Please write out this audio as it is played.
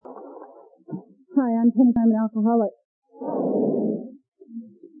Hi, I'm Penny. I'm an alcoholic.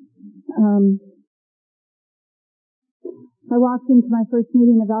 I walked into my first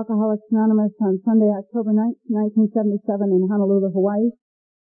meeting of Alcoholics Anonymous on Sunday, October 9th, 1977 in Honolulu, Hawaii.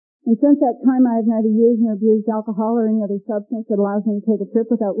 And since that time, I have neither used nor abused alcohol or any other substance that allows me to take a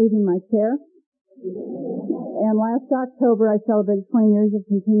trip without leaving my chair. And last October, I celebrated 20 years of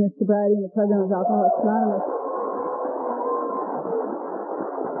continuous sobriety in the program of Alcoholics Anonymous.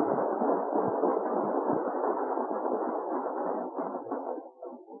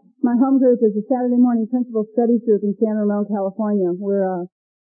 My home group is a Saturday morning principal studies group in San Ramon, California. We're a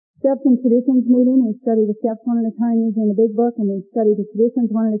steps and traditions meeting. We study the steps one at a time using the big book, and we study the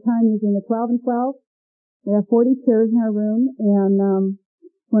traditions one at a time using the 12 and 12. We have 40 chairs in our room, and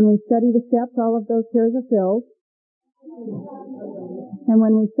when we study the steps, all of those chairs are filled. And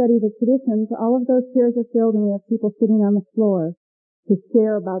when we study the traditions, all of those chairs are filled, and we have people sitting on the floor to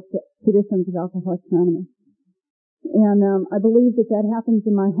share about the traditions of Alcoholics Anonymous. And I believe that happens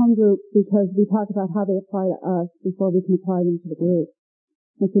in my home group because we talk about how they apply to us before we can apply them to the group.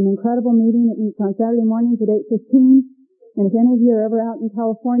 It's an incredible meeting. It meets on Saturday mornings at 8:15. And if any of you are ever out in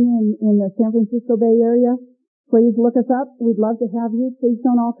California in the San Francisco Bay Area, please look us up. We'd love to have you. Please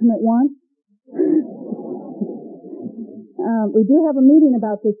don't all come at once. We do have a meeting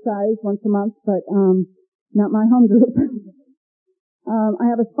about this size once a month, but not my home group.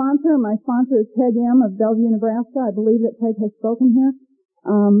 I have a sponsor. My sponsor is Peg M. of Bellevue, Nebraska. I believe that Peg has spoken here.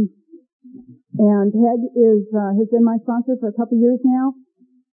 And Peg has been my sponsor for a couple years now.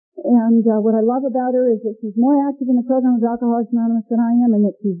 And what I love about her is that she's more active in the program of Alcoholics Anonymous than I am, and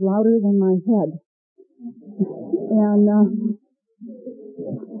that she's louder than my head. And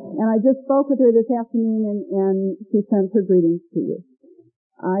I just spoke with her this afternoon, and she sends her greetings to you.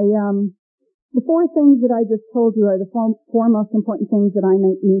 The four things that I just told you are the four most important things that I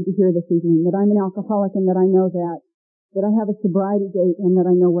need to hear this evening. That I'm an alcoholic and that I know that. That I have a sobriety date and that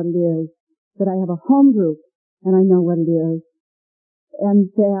I know what it is. That I have a home group and I know what it is.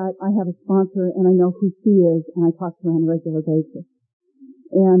 And that I have a sponsor and I know who she is and I talk to her on a regular basis.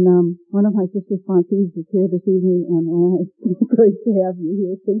 And one of my sister sponsees is here this evening, and it's great to have you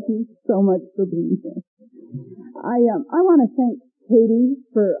here. Thank you so much for being here. I want to thank Katie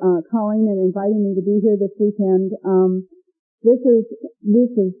for calling and inviting me to be here this weekend. This is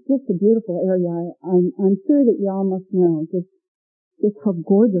just a beautiful area. I'm sure that you all must know just how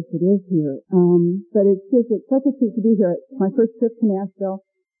gorgeous it is here. But it's such a treat to be here. It's my first trip to Nashville,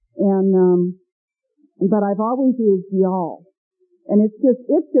 and but I've always used y'all, and it's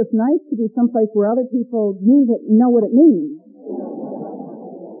just nice to be someplace where other people use it and know what it means.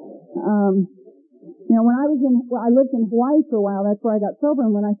 You know, when I lived in Hawaii for a while, that's where I got sober,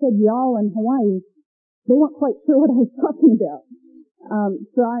 and when I said y'all in Hawaii, they weren't quite sure what I was talking about.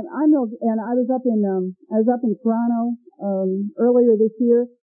 So I'm real, and I was up in Toronto, earlier this year,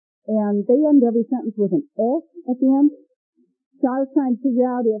 and they end every sentence with an S at the end. So I was trying to figure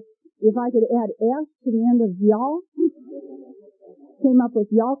out if I could add S to the end of y'all. Came up with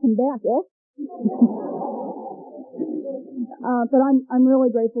y'all come back, S. But I'm really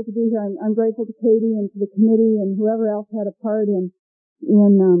grateful to be here. I'm grateful to Katie and to the committee and whoever else had a part in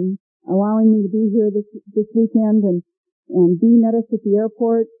allowing me to be here this weekend, and Bea met us at the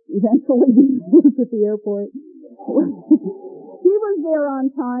airport. Eventually, Bea met us at the airport. She was there on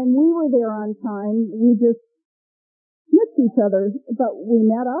time. We were there on time. We just missed each other, but we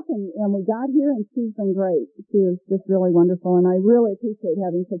met up and we got here, and she's been great. She was just really wonderful, and I really appreciate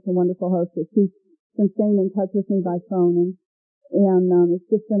having such a wonderful hostess. She's been staying in touch with me by phone, and it's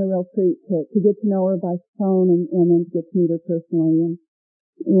just been a real treat to get to know her by phone and then to get to meet her personally.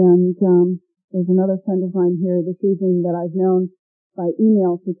 And there's another friend of mine here this evening that I've known by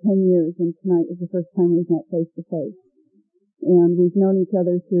email for 10 years, and tonight is the first time we've met face to face. And we've known each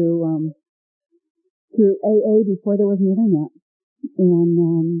other through AA before there was the internet. And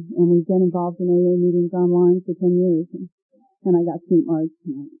we've been involved in AA meetings online for 10 years. And I got to meet Marge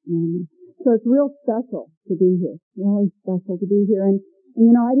tonight. So it's real special to be here. Really special to be here. And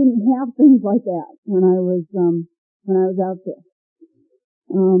you know, I didn't have things like that when I was out there.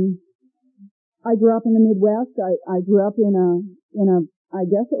 I grew up in the Midwest. I grew up in a I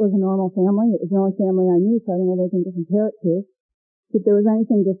guess it was a normal family. It was the only family I knew, so I didn't have anything to compare it to. If there was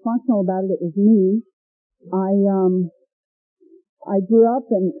anything dysfunctional about it, it was me. I grew up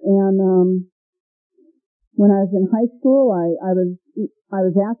and when I was in high school, I was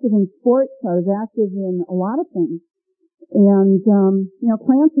active in sports. I was active in a lot of things. And you know,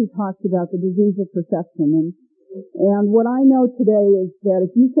 Clancy talks about the disease of perception, and what I know today is that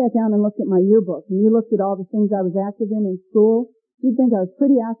if you sat down and looked at my yearbook and you looked at all the things I was active in school, you'd think I was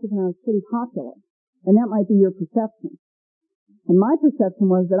pretty active and I was pretty popular. And that might be your perception. And my perception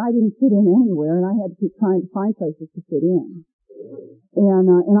was that I didn't fit in anywhere, and I had to keep trying to find places to fit in.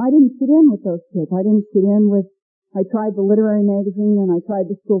 And I didn't fit in with those kids. I didn't fit in with, I tried the literary magazine, and I tried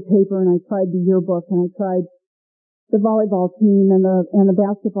the school paper, and I tried the yearbook, and I tried the volleyball team and the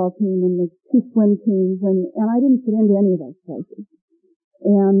basketball team and the two swim teams, and I didn't fit into any of those places.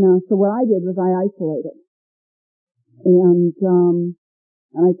 And so what I did was I isolated. And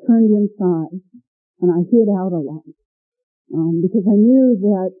I turned inside, and I hid out a lot. Because I knew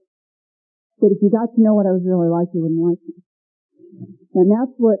that if you got to know what I was really like, you wouldn't like me. And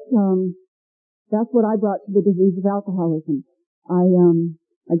that's what I brought to the disease of alcoholism.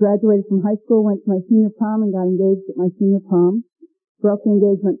 I graduated from high school, went to my senior prom, and got engaged at my senior prom. Broke the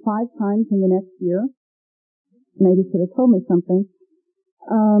engagement 5 times in the next year. Maybe should have told me something.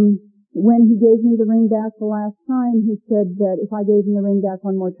 When he gave me the ring back the last time, he said that if I gave him the ring back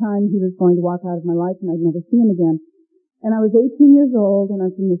one more time, he was going to walk out of my life and I'd never see him again. And I was 18 years old, and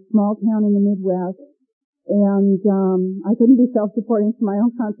I'm from this small town in the Midwest, and I couldn't be self-supporting for my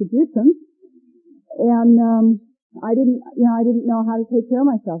own contributions. And I didn't know how to take care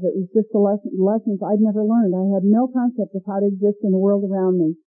of myself. It was just lessons I'd never learned. I had no concept of how to exist in the world around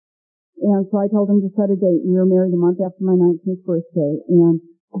me. And so I told him to set a date. We were married a month after my 19th birthday, and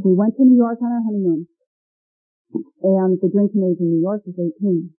we went to New York on our honeymoon. And the drinking age in New York was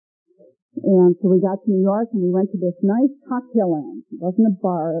 18. And so we got to New York, and we went to this nice cocktail lounge. It wasn't a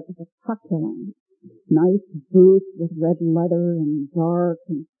bar, it was a cocktail lounge. Nice booth with red leather and dark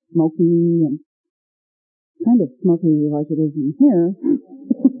and smoky and kind of smoky like it is in here.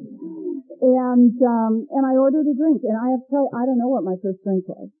 And I ordered a drink, and I have to tell you, I don't know what my first drink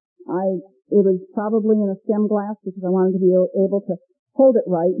was. It was probably in a stem glass because I wanted to be able to hold it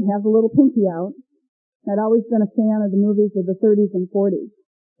right and have the little pinky out. I'd always been a fan of the movies of the 30s and 40s.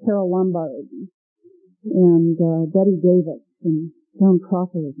 Carol Lombard and Betty Davis and Joan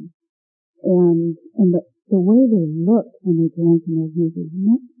Crawford. And the way they looked when they drank in those movies.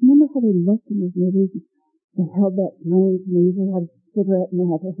 Remember how they looked in those movies? They held that drink, and they usually had a cigarette in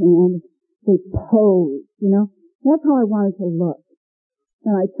their hand. They posed, you know. That's how I wanted to look.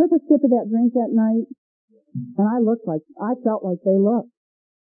 And I took a sip of that drink that night, and I felt like they looked.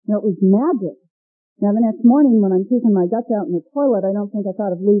 You know, it was magic. Now, the next morning when I'm puking my guts out in the toilet, I don't think I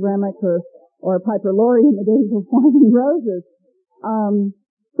thought of Lee Remick or Piper Laurie in the days of Wine and Roses.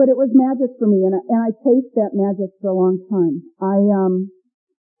 But it was magic for me, and I tasted that magic for a long time.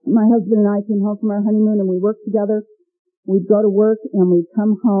 My husband and I came home from our honeymoon, and we worked together. We'd go to work, and we'd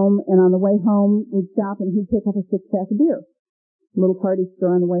come home, and on the way home, we'd stop, and he'd pick up a 6-pack of beer. A little party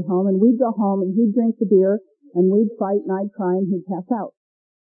store on the way home, and we'd go home, and he'd drink the beer, and we'd fight, and I'd cry, and he'd pass out.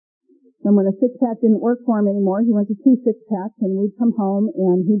 And when a 6-pack didn't work for him anymore, he went to 2 6-packs, and we'd come home,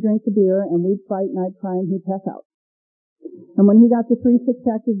 and he'd drink the beer, and we'd fight, and I'd cry, and he'd pass out. And when he got to 3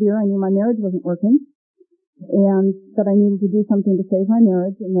 6-packs of beer, I knew my marriage wasn't working, and that I needed to do something to save my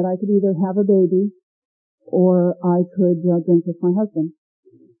marriage, and that I could either have a baby, or I could drink with my husband.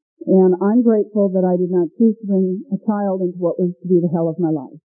 And I'm grateful that I did not choose to bring a child into what was to be the hell of my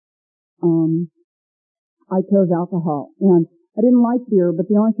life. I chose alcohol, and I didn't like beer, but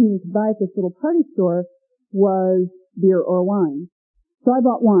the only thing you could buy at this little party store was beer or wine. So I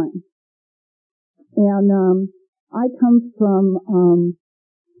bought wine. And I come from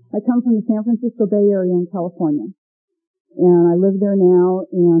the San Francisco Bay Area in California. And I live there now,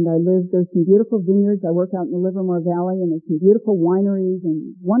 and there's some beautiful vineyards. I work out in the Livermore Valley, and there's some beautiful wineries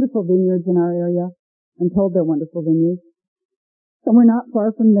and wonderful vineyards in our area. I'm told they're wonderful vineyards. And we're not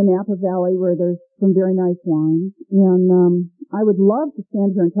far from the Napa Valley where there's some very nice wines. And I would love to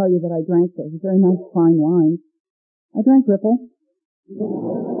stand here and tell you that I drank those very nice fine wines. I drank Ripple.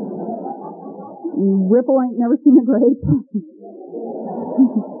 Ripple ain't never seen a grape.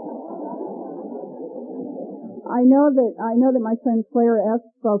 I know that my friend Claire S.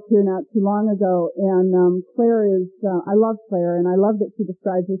 spoke here not too long ago, and Claire is, I love Claire, and I love that she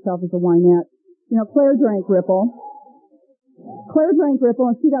describes herself as a winette. You know, Claire drank Ripple.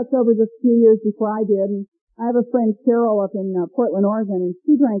 And she got sober just a few years before I did. And I have a friend, Carol, up in Portland, Oregon, and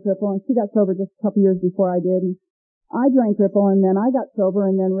she drank Ripple, and she got sober just a couple years before I did. And I drank Ripple, and then I got sober,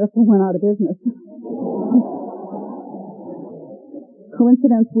 and then Ripple went out of business.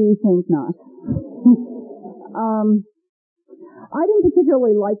 Coincidence? We think not. I didn't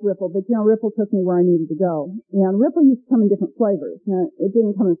particularly like Ripple, but, you know, Ripple took me where I needed to go. And Ripple used to come in different flavors. Now, it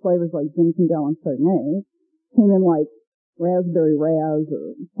didn't come in flavors like Zinfandel and Chardonnay. It came in like raspberry raz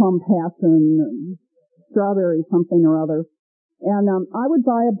or plum passion and strawberry something or other. And I would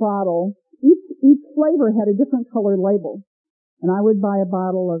buy a bottle. Each flavor had a different colored label. and I would buy a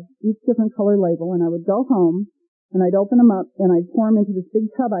bottle of each different color label, and I would go home, and I'd open them up, and I'd pour them into this big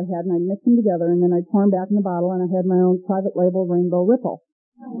tub I had, and I'd mix them together, and then I'd pour them back in the bottle, and I had my own private label Rainbow Ripple.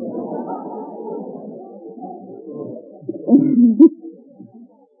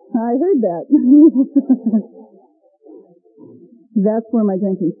 I heard that. That's where my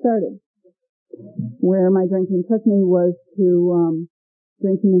drinking started. Where my drinking took me was to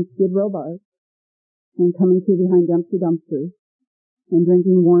drinking in Skid Row bars and coming through behind empty dumpsters and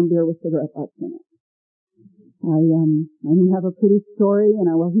drinking warm beer with cigarette butts in it. I didn't have a pretty story, and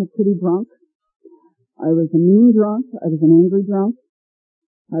I wasn't a pretty drunk. I was a mean drunk. I was an angry drunk.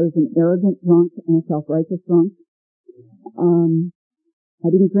 I was an arrogant drunk and a self-righteous drunk. I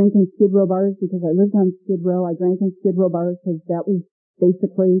didn't drink in Skid Row bars because I lived on Skid Row. I drank in Skid Row bars because that was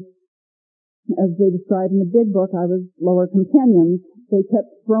basically, as they described in the big book, I was lower companions. They kept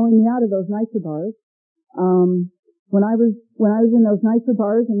throwing me out of those nicer bars. When I was in those nicer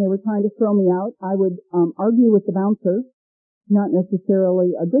bars and they were trying to throw me out, I would argue with the bouncer, not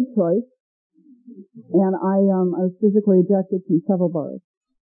necessarily a good choice. And I was physically ejected from several bars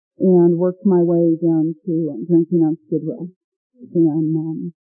and worked my way down to drinking on Skid Row.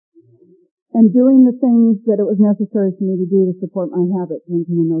 And doing the things that it was necessary for me to do to support my habit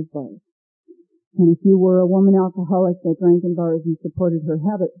drinking in those bars. And if you were a woman alcoholic that drank in bars and supported her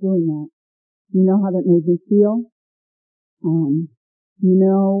habit doing that, you know how that made me feel. You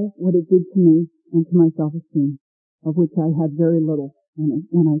know what it did to me and to my self-esteem, of which I had very little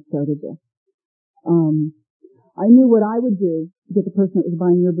when I started this. I knew what I would do to get the person that was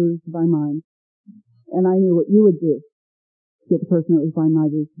buying your booze to buy mine. And I knew what you would do to get the person that was buying my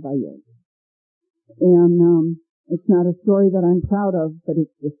booze to buy yours. And it's not a story that I'm proud of, but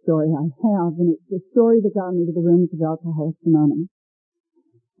it's the story I have, and it's the story that got me to the rooms of Alcoholics Anonymous.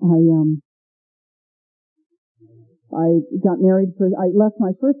 I got married I left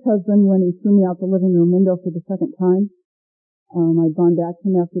my first husband when he threw me out the living room window for the second time. I'd gone back to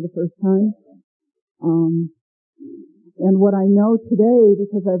him after the first time. And what I know today,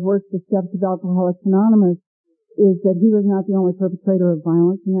 because I've worked the steps of Alcoholics Anonymous, is that he was not the only perpetrator of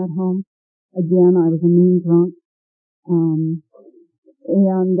violence in that home. Again, I was a mean drunk.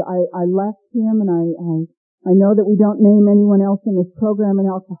 And I left him, and I know that we don't name anyone else in this program an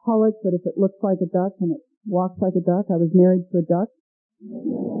alcoholic, but if it looks like a duck and it walks like a duck, I was married to a duck.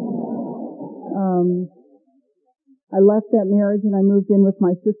 I left that marriage and I moved in with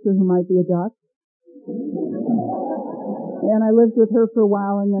my sister who might be a duck. And I lived with her for a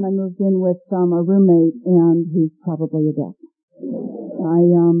while, and then I moved in with a roommate, and he's probably a duck.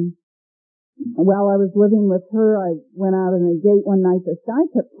 While I was living with her, I went out on a date one night. This guy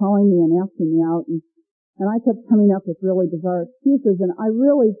kept calling me and asking me out, and I kept coming up with really bizarre excuses. And I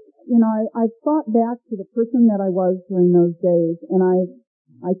really, I thought back to the person that I was during those days, and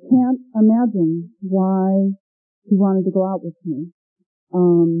I can't imagine why he wanted to go out with me.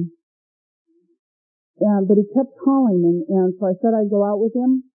 But he kept calling, and so I said I'd go out with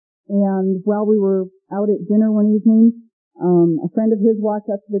him. And while we were out at dinner one evening, a friend of his walked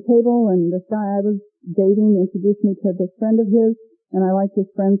up to the table, and this guy I was dating introduced me to this friend of his, and I liked this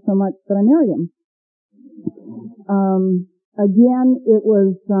friend so much that I married him. Again, it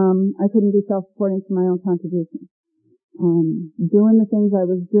was, I couldn't be self-supporting for my own contribution. Doing the things I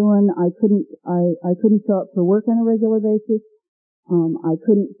was doing, I couldn't show up for work on a regular basis. I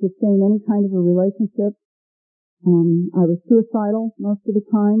couldn't sustain any kind of a relationship. I was suicidal most of the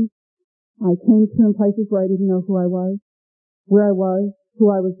time. I came to in places where I didn't know who I was, where I was,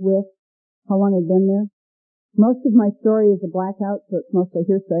 who I was with, how long I'd been there. Most of my story is a blackout, so it's mostly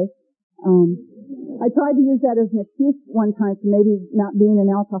hearsay. I tried to use that as an excuse one time for maybe not being an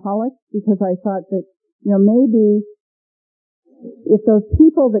alcoholic, because I thought that, maybe if those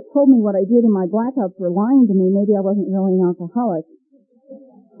people that told me what I did in my blackouts were lying to me, maybe I wasn't really an alcoholic.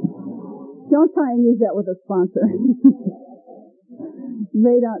 Don't try and use that with a sponsor.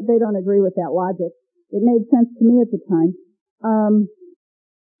 They don't agree with that logic. It made sense to me at the time.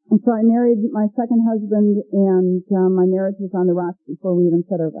 And so I married my second husband, and my marriage was on the rocks before we even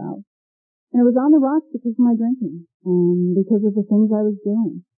said our vows. And it was on the rocks because of my drinking, because of the things I was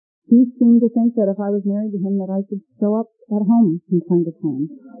doing. He seemed to think that if I was married to him that I should show up at home from time to time.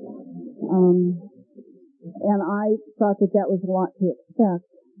 And I thought that was a lot to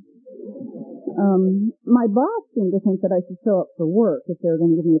expect. My boss seemed to think that I should show up for work if they were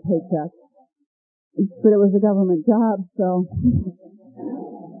going to give me a paycheck. But it was a government job, so.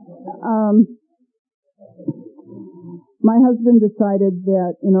 My husband decided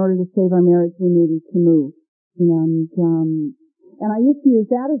that in order to save our marriage, we needed to move. And I used to use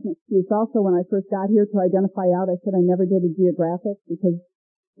that as an excuse also when I first got here to identify out. I said I never did a geographic because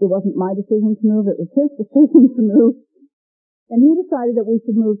it wasn't my decision to move. It was his decision to move. And he decided that we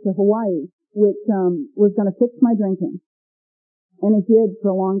should move to Hawaii, which was going to fix my drinking. And it did for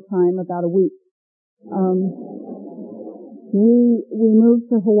a long time, about a week. We moved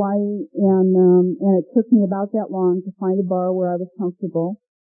to Hawaii, and it took me about that long to find a bar where I was comfortable.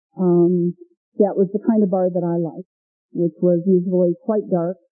 That was the kind of bar that I liked, which was usually quite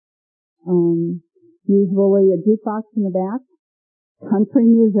dark. Usually a jukebox in the back, country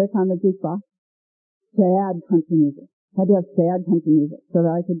music on the jukebox, sad country music. I had to have sad country music so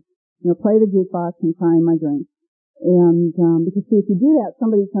that I could, play the jukebox and find my drink. And because see, if you do that,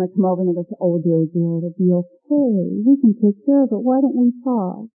 somebody's going to come over and they're going to say, "Oh dear, it'll be okay. We can take care of it. Why don't we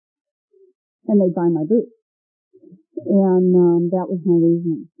talk?" And they'd buy my booze. And that was my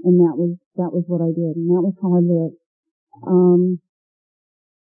reason. And that was what I did. And that was how I lived.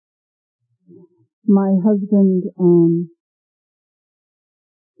 My husband,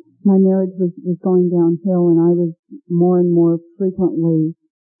 my marriage was going downhill, and I was more and more frequently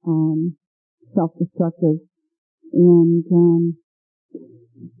self-destructive. And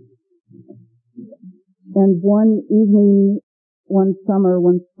one evening, one summer,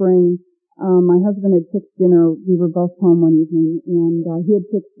 one spring, my husband had fixed dinner. We were both home one evening, and he had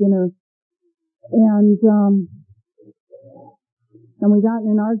fixed dinner, and we got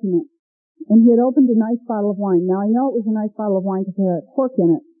in an argument. And he had opened a nice bottle of wine. Now I know it was a nice bottle of wine because it had a cork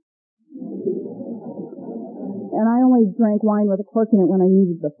in it. And I only drank wine with a cork in it when I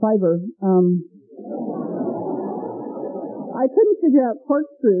needed the fiber. I couldn't figure out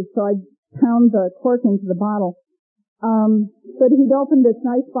corkscrews, so I pound the cork into the bottle. But he'd opened this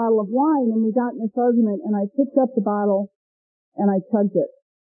nice bottle of wine, and we got in this argument, and I picked up the bottle, and I chugged it.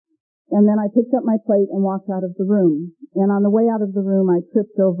 And then I picked up my plate and walked out of the room. And on the way out of the room, I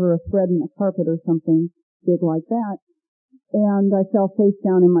tripped over a thread in the carpet or something big like that. And I fell face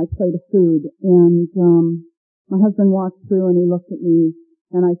down in my plate of food. And my husband walked through and he looked at me,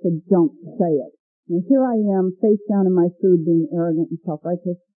 and I said, "Don't say it." And here I am, face down in my food, being arrogant and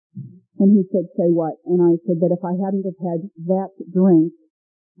self-righteous. And he said, "Say what?" And I said that if I hadn't have had that drink,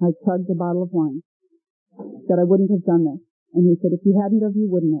 I chugged a bottle of wine, that I wouldn't have done this. And he said, "If you hadn't have,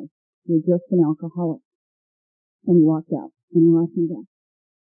 you wouldn't have. You're just an alcoholic." And he walked out, and he left me there.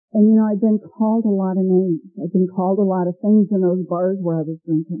 And I'd been called a lot of names. I'd been called a lot of things in those bars where I was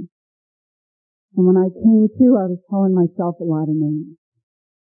drinking. And when I came to, I was calling myself a lot of names.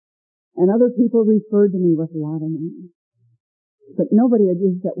 And other people referred to me with a lot of names. But nobody had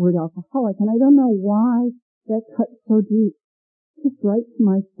used that word alcoholic, and I don't know why that cut so deep. Just right to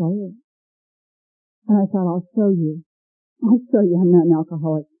my soul. And I thought, I'll show you I'm not an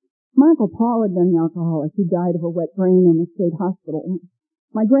alcoholic. My Uncle Paul had been an alcoholic. He died of a wet brain in the state hospital.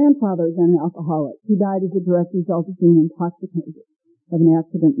 My grandfather had been an alcoholic. He died as a direct result of being intoxicated of an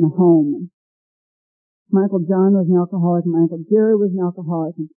accident in the home. My Uncle John was an alcoholic, and my Uncle Jerry was an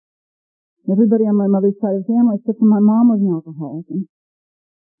alcoholic, and everybody on my mother's side of the family, except for my mom, was an alcoholic.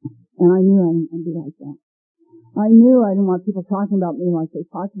 And I knew I didn't want to be like that. I knew I didn't want people talking about me like they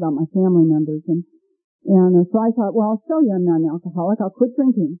talked about my family members. And so I thought, well, I'll show you I'm not an alcoholic. I'll quit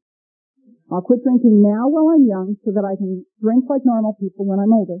drinking. I'll quit drinking now while I'm young so that I can drink like normal people when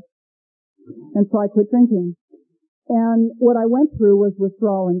I'm older. And so I quit drinking. And what I went through was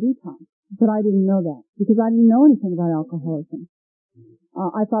withdrawal and detox. But I didn't know that because I didn't know anything about alcoholism.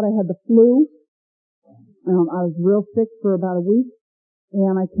 I thought I had the flu. I was real sick for about a week,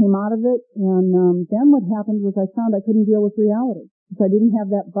 and I came out of it. And then what happened was I found I couldn't deal with reality because I didn't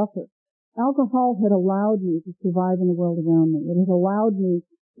have that buffer. Alcohol had allowed me to survive in the world around me. It had allowed me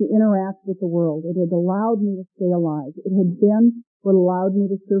to interact with the world. It had allowed me to stay alive. It had been what allowed me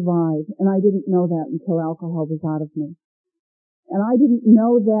to survive, and I didn't know that until alcohol was out of me. And I didn't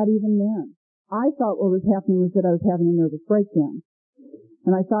know that even then. I thought what was happening was that I was having a nervous breakdown.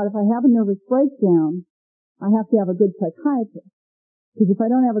 And I thought if I have a nervous breakdown, I have to have a good psychiatrist. Because if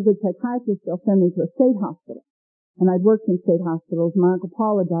I don't have a good psychiatrist, they'll send me to a state hospital. And I'd worked in state hospitals. My Uncle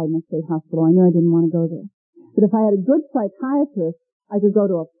Paul had died in a state hospital. I knew I didn't want to go there. But if I had a good psychiatrist, I could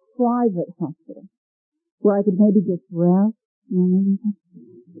go to a private hospital where I could maybe just rest.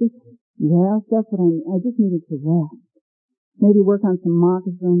 Just rest. That's what I need. I just needed to rest. Maybe work on some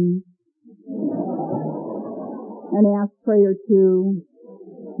moccasins. An ashtray or two.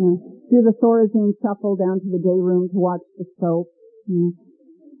 Do the Thorazine shuffle down to the day room to watch the soap.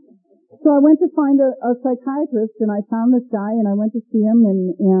 So I went to find a psychiatrist, and I found this guy, and I went to see him,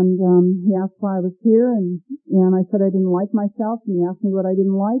 and he asked why I was here, and I said I didn't like myself, and he asked me what I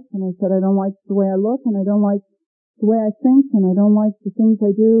didn't like, and I said I don't like the way I look, and I don't like the way I think, and I don't like the things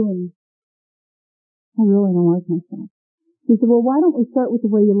I do, and I really don't like myself. He said, well, why don't we start with the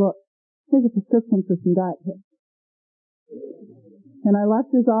way you look? Here's a prescription for some diet pills. And I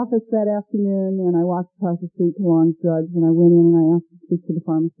left his office that afternoon, and I walked across the street to Long's Drugs, and I went in and I asked to speak to the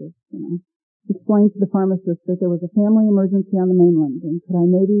pharmacist. And I explained to the pharmacist that there was a family emergency on the mainland, and could I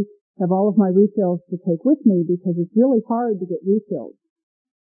maybe have all of my refills to take with me, because it's really hard to get refills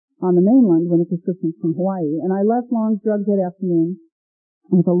on the mainland when the prescription's from Hawaii. And I left Long's Drugs that afternoon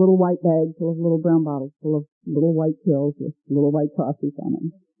with a little white bag full of little brown bottles full of little white pills with little white crosses on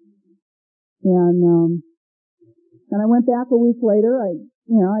them. And I went back a week later. I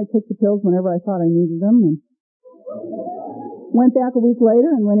took the pills whenever I thought I needed them, and went back a week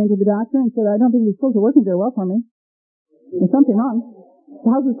later and went into the doctor and said, I don't think these pills are working very well for me. There's something wrong. The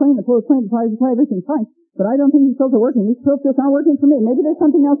house is clean, the pool is clean, the fire is clean, everything's fine. But I don't think these pills are working. These pills just aren't working for me. Maybe there's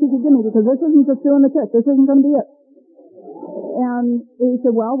something else you could give me, because this isn't just doing the trick. This isn't going to be it. And he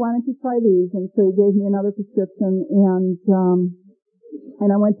said, well, why don't you try these? And so he gave me another prescription, and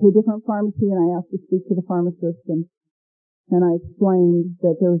I went to a different pharmacy, and I asked to speak to the pharmacist, and I explained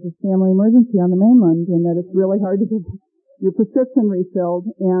that there was a family emergency on the mainland, and that it's really hard to get your prescription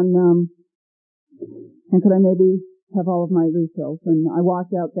refilled, and could I maybe have all of my refills? And I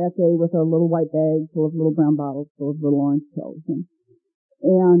walked out that day with a little white bag full of little brown bottles full of little orange pills, and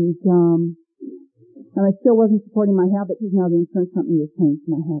I still wasn't supporting my habit, because now the insurance company has changed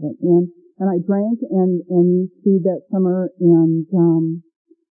my habit, and I drank and used speed that summer, and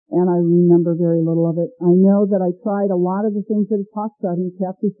I remember very little of it. I know that I tried a lot of the things that it talks about in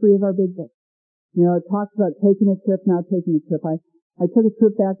chapter 3 of our big book. It talks about taking a trip, not taking a trip. I took a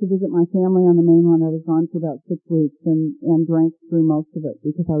trip back to visit my family on the mainland. I was gone for about 6 weeks and drank through most of it,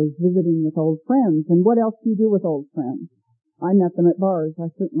 because I was visiting with old friends. And what else do you do with old friends? I met them at bars. I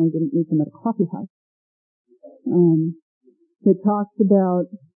certainly didn't meet them at a coffee house. It talks about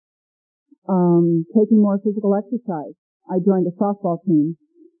taking more physical exercise. I joined a softball team,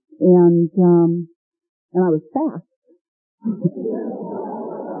 and I was fast.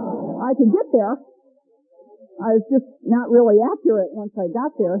 I could get there. I was just not really accurate once I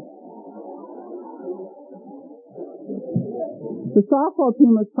got there. The softball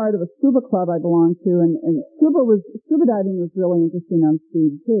team was part of a scuba club I belonged to, and scuba diving was really interesting on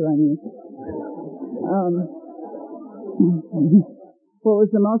speed too. I mean, what was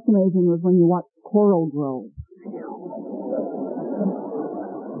the most amazing was when you watched coral grow.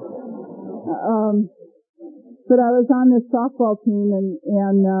 But I was on this softball team, and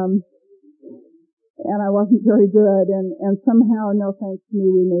I wasn't very good, and somehow, no thanks to me,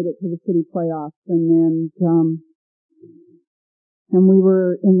 we made it to the city playoffs, and we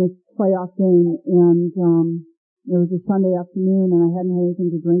were in this playoff game, and it was a Sunday afternoon, and I hadn't had anything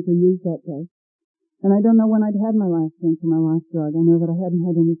to drink or use that day. And I don't know when I'd had my last drink or my last drug. I know that I hadn't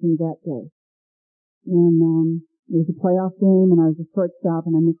had anything that day. And it was a playoff game, and I was a shortstop,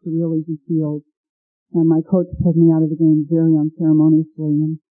 and I missed a real easy field. And my coach pulled me out of the game very unceremoniously,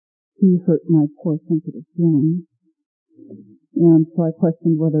 and he hurt my poor sensitive feelings. And so I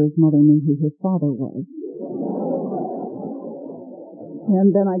questioned whether his mother knew who his father was.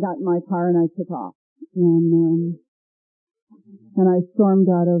 And then I got in my car and I took off. And I stormed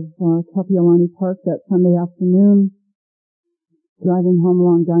out of Kapiolani Park that Sunday afternoon, driving home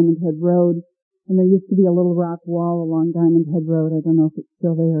along Diamond Head Road. And there used to be a little rock wall along Diamond Head Road. I don't know if it's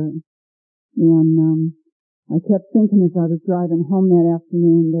still there. And I kept thinking as I was driving home that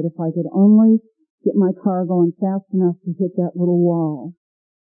afternoon that if I could only get my car going fast enough to hit that little wall,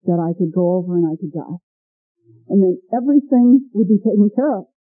 that I could go over and I could die. And then everything would be taken care of.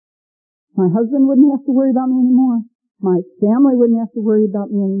 My husband wouldn't have to worry about me anymore. My family wouldn't have to worry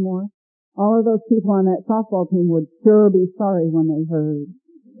about me anymore. All of those people on that softball team would sure be sorry when they heard.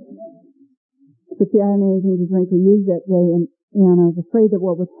 But see, I hadn't anything to drink or use that day, and I was afraid that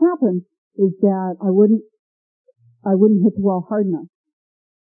what would happen is that I wouldn't hit the wall hard enough,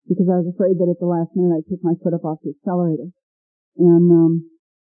 because I was afraid that at the last minute I'd pick my foot up off the accelerator, and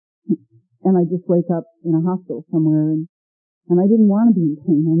I'd just wake up in a hospital somewhere, and I didn't want to be in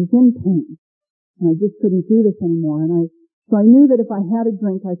pain. I was in pain, and I just couldn't do this anymore. So I knew that if I had a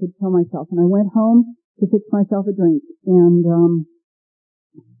drink, I could kill myself, and I went home to fix myself a drink, and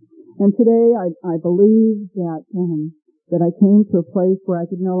today I believe that I came to a place where I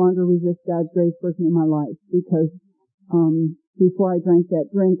could no longer resist God's grace working in my life, because before I drank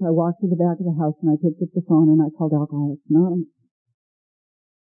that drink, I walked to the back of the house and I picked up the phone and I called Alcoholics Anonymous.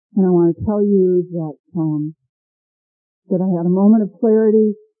 And I want to tell you that I had a moment of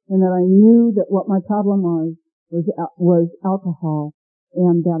clarity, and that I knew that what my problem was alcohol,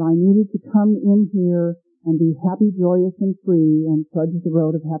 and that I needed to come in here and be happy, joyous, and free, and trudge the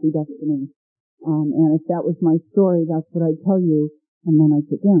road of happy destiny. And if that was my story, that's what I'd tell you, and then I'd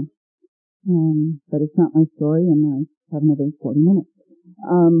sit down. But it's not my story, and I have another 40 minutes.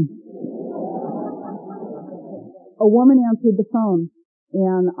 A woman answered the phone,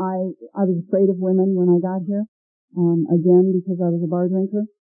 and I was afraid of women when I got here, again, because I was a bar drinker.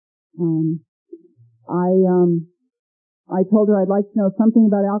 I told her I'd like to know something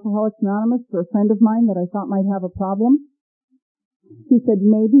about Alcoholics Anonymous for a friend of mine that I thought might have a problem. She said,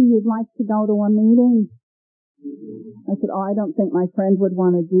 maybe you'd like to go to a meeting. I said, I don't think my friend would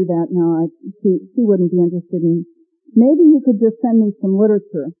want to do that. No, she wouldn't be interested in. Maybe you could just send me some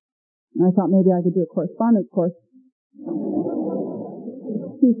literature. And I thought maybe I could do a correspondence course.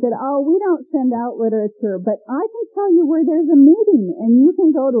 She said, oh, we don't send out literature, but I can tell you where there's a meeting, and you can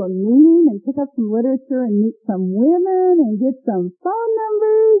go to a meeting and pick up some literature and meet some women and get some phone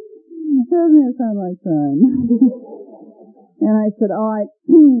numbers. Doesn't it sound like fun? And I said,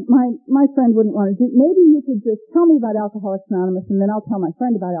 my friend wouldn't want to do, maybe you could just tell me about Alcoholics Anonymous, and then I'll tell my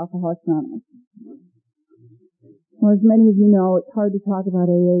friend about Alcoholics Anonymous. Well, as many of you know, it's hard to talk about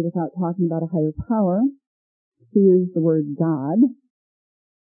AA without talking about a higher power. She used the word God.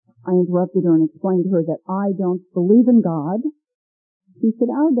 I interrupted her and explained to her that I don't believe in God. She said,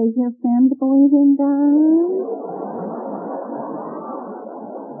 oh, does your friend believe in God?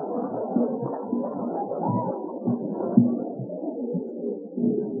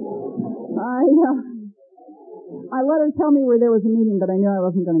 I let her tell me where there was a meeting, but I knew I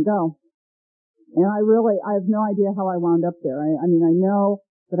wasn't going to go. And I have no idea how I wound up there. I mean, I know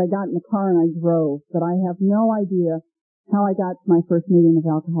that I got in the car and I drove, but I have no idea how I got to my first meeting of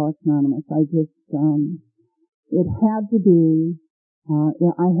Alcoholics Anonymous. I just, it had to be,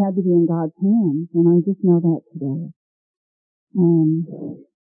 I had to be in God's hands, and I just know that today.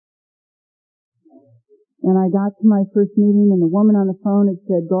 And I got to my first meeting, and the woman on the phone had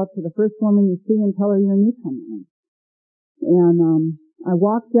said, go up to the first woman you see and tell her you're a newcomer. And I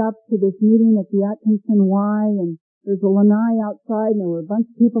walked up to this meeting at the Atkinson Y, and there's a lanai outside, and there were a bunch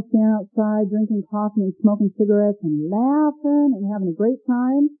of people standing outside drinking coffee and smoking cigarettes and laughing and having a great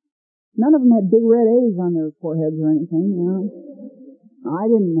time. None of them had big red A's on their foreheads or anything, you know. I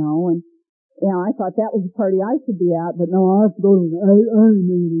didn't know, and I thought that was the party I should be at, but no, I have to go to an AA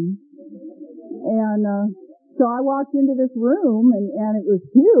meeting. And so I walked into this room, and it was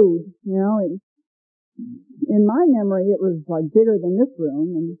huge, you know. In my memory, it was like bigger than this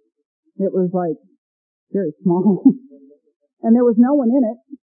room, and it was like very small. And there was no one in it,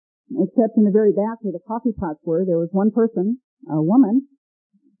 except in the very back where the coffee pots were. There was one person, a woman.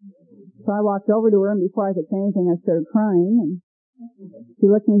 So I walked over to her, and before I could say anything, I started crying. And she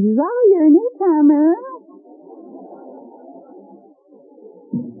looked at me and she says, oh, you're a newcomer.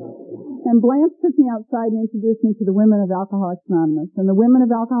 And Blanche took me outside and introduced me to the women of Alcoholics Anonymous. And the women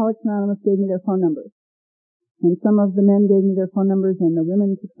of Alcoholics Anonymous gave me their phone numbers. And some of the men gave me their phone numbers, and the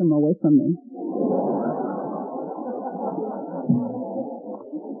women took them away from me.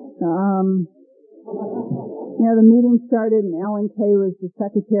 You know, the meeting started, and Alan Kay was the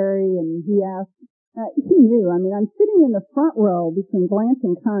secretary, and he asked, he knew, I mean, I'm sitting in the front row between Blanche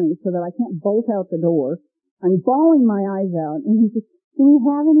and Connie so that I can't bolt out the door. I'm bawling my eyes out, and he said, do we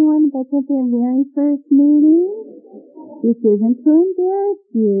have anyone that's at their very first meeting? This isn't to embarrass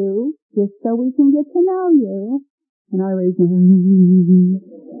you, just so we can get to know you. And I raised my hand.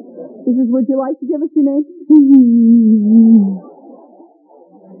 He says, would you like to give us your name?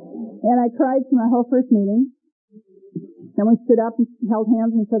 And I cried for my whole first meeting. Then we stood up and held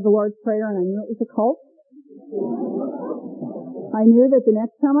hands and said the Lord's Prayer, and I knew it was a cult. I knew that the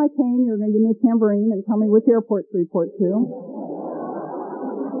next time I came, you were going to give me a tambourine and tell me which airport to report to.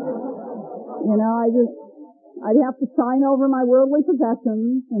 You know, I'd have to sign over my worldly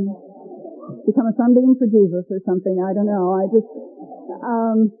possessions and become a sunbeam for Jesus or something. I don't know.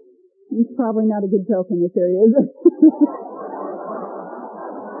 It's probably not a good joke in this area, is it?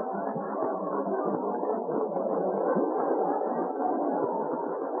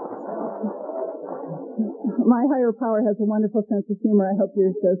 My higher power has a wonderful sense of humor. I hope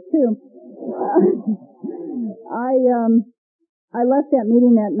yours does too. I left that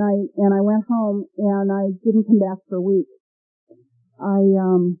meeting that night, and I went home, and I didn't come back for a week. I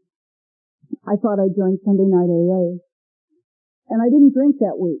thought I'd join Sunday night AA, and I didn't drink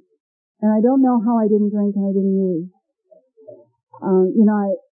that week. And I don't know how I didn't drink and I didn't use. You know,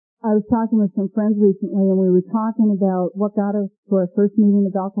 I was talking with some friends recently, and we were talking about what got us to our first meeting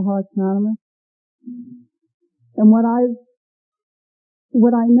of Alcoholics Anonymous. And what I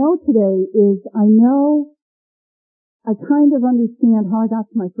know today is I kind of understand how I got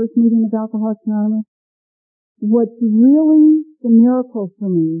to my first meeting of Alcoholics Anonymous. what's really the miracle for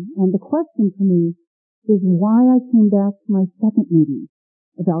me and the question for me is why I came back to my second meeting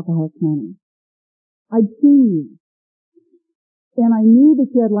of Alcoholics Anonymous. I'd seen you, and I knew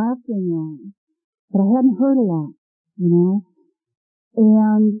that you had laughter in your eyes, but I hadn't heard a lot, and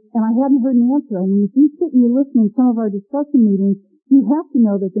I hadn't heard an answer. I mean, if you sit and you listen in some of our discussion meetings, you have to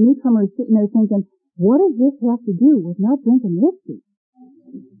know that the newcomer is sitting there thinking, what does this have to do with not drinking whiskey?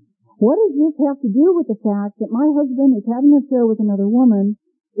 What does this have to do with the fact that my husband is having an affair with another woman,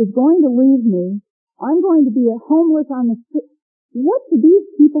 is going to leave me, I'm going to be homeless on the street? What do these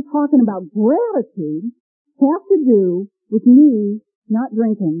people talking about gratitude have to do with me not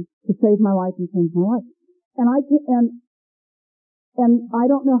drinking to save my life and change my life? And I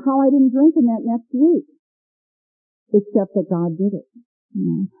don't know how I didn't drink in that next week, except that God did it.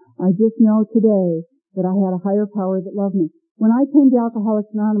 I just know today that I had a higher power that loved me. When I came to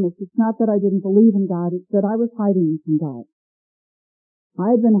Alcoholics Anonymous, it's not that I didn't believe in God, it's that I was hiding from God. I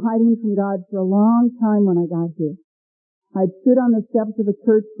had been hiding from God for a long time when I got here. I had stood on the steps of a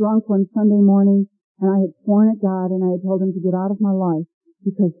church drunk one Sunday morning, and I had sworn at God, and I had told him to get out of my life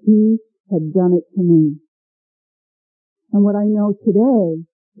because he had done it to me. And what I know today,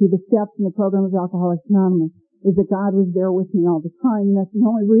 through the steps in the program of Alcoholics Anonymous, is that God was there with me all the time, and that's the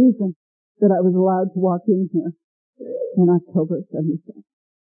only reason that I was allowed to walk in here in October of 76.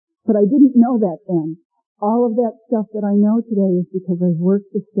 But I didn't know that then. All of that stuff that I know today is because I've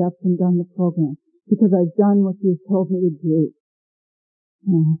worked the steps and done the program, because I've done what you've told me to do.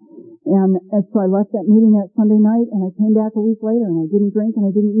 And so I left that meeting that Sunday night, and I came back a week later, and I didn't drink, and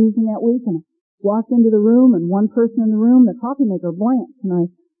I didn't use in that week, and I walked into the room, and one person in the room, the coffee maker, blanched, and I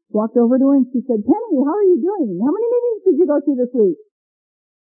walked over to her, and she said, Penny, how are you doing? How many meetings did you go to this week?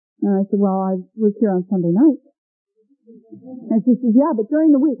 And I said, well, I was here on Sunday night. And she says, yeah, but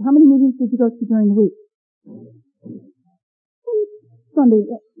during the week, how many meetings did you go to during the week?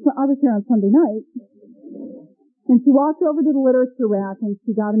 I was here on Sunday night. And she walked over to the literature rack, and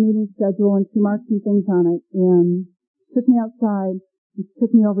she got a meeting schedule, and she marked some things on it, and took me outside, and she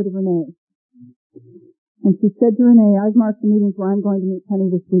took me over to Renee. And she said to Renee, I've marked the meetings where I'm going to meet Penny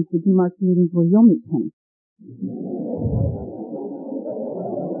this week. Did you mark the meetings where you'll meet Penny?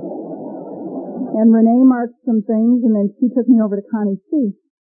 And Renee marked some things, and then she took me over to Connie C.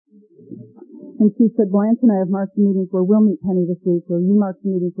 And she said, Blanche and I have marked the meetings where we'll meet Penny this week, where you mark the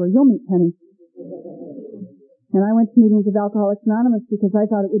meetings where you'll meet Penny. And I went to meetings of Alcoholics Anonymous because I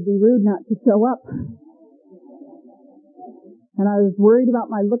thought it would be rude not to show up. And I was worried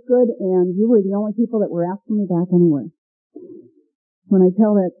about my look good, and you were the only people that were asking me back anyway. When I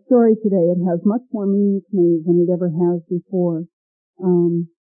tell that story today, it has much more meaning to me than it ever has before.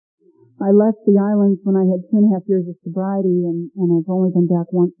 I left the islands when I had 2.5 years of sobriety, and I've only been back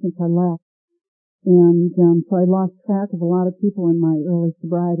once since I left. And so I lost track of a lot of people in my early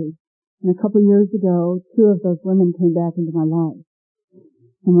sobriety. And a couple of years ago, 2 of those women came back into my life.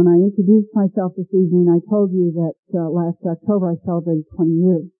 And when I introduced myself this evening, I told you that last October I celebrated 20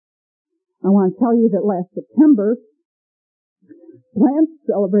 years. I want to tell you that last September, Blanche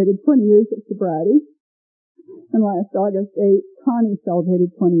celebrated 20 years of sobriety. And last August 8th, Connie celebrated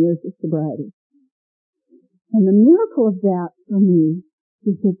 20 years of sobriety. And the miracle of that for me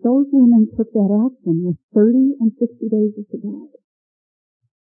is that those women took that action with 30 and 60 days of sobriety.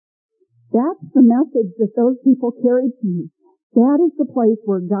 That's the message that those people carried to me. That is the place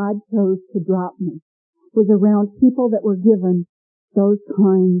where God chose to drop me, was around people that were giving me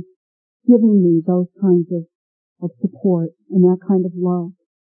those kinds of support and that kind of love,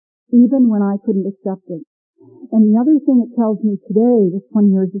 even when I couldn't accept it. And the other thing it tells me today, with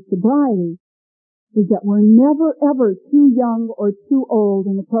 20 years of sobriety, is that we're never, ever too young or too old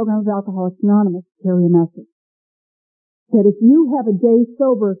in the program of Alcoholics Anonymous to carry a message. That if you have a day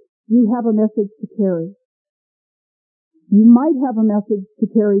sober, you have a message to carry. You might have a message to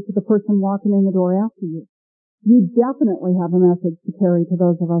carry to the person walking in the door after you. You definitely have a message to carry to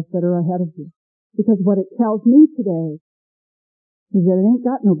those of us that are ahead of you. Because what it tells me today is that it ain't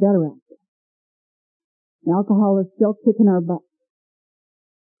got no better out there. Alcohol is still kicking our butts.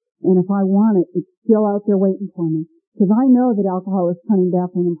 And if I want it, it's still out there waiting for me. Because I know that alcohol is cunning,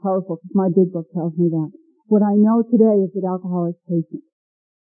 baffling, and powerful, because my big book tells me that. What I know today is that alcohol is patient.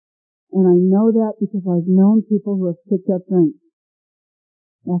 And I know that because I've known people who have picked up drinks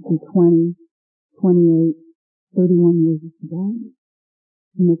after 20, 28, 31 years of sobriety.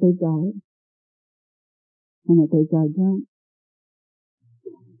 And that they died. And that they died drunk.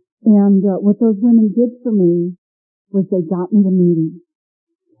 And what those women did for me was they got me to meetings.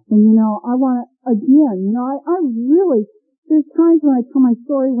 And I want to, again, I really, there's times when I tell my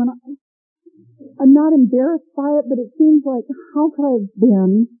story when I'm not embarrassed by it, but it seems like, how could I have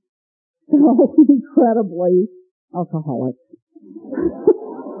been so incredibly alcoholic?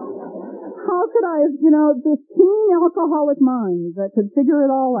 How could I have, this teen alcoholic mind that could figure it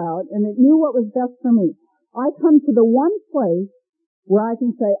all out and that knew what was best for me. I come to the one place where I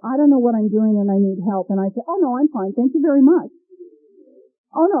can say, I don't know what I'm doing and I need help. And I say, oh no, I'm fine. Thank you very much.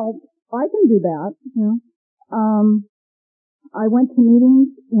 Oh no, I can do that. I went to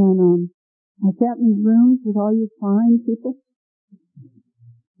meetings and, I sat in these rooms with all you fine people.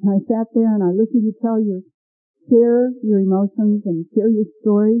 And I sat there and I listened to you share your emotions and share your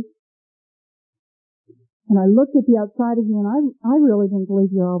stories. And I looked at the outside of you and I really didn't believe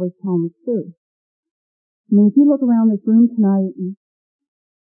you're always telling the truth. I mean, if you look around this room tonight and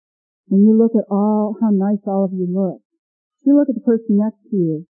you look at how nice all of you look, if you look at the person next to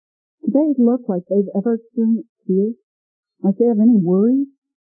you, do they look like they've ever experienced fear? Like they have any worries?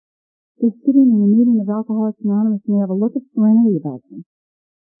 They're sitting in a meeting of Alcoholics Anonymous and they have a look of serenity about them.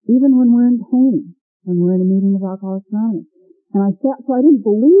 Even when we're in pain, when we're in a meeting of Alcoholics Anonymous. And I sat, so I didn't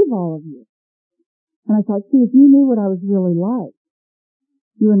believe all of you. And I thought, see, if you knew what I was really like,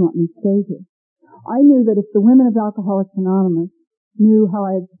 you wouldn't let me stay here. I knew that if the women of Alcoholics Anonymous knew how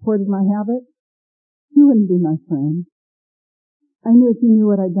I had supported my habit, you wouldn't be my friend. I knew if you knew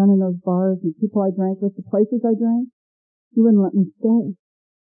what I'd done in those bars and the people I drank with, the places I drank, you wouldn't let me stay.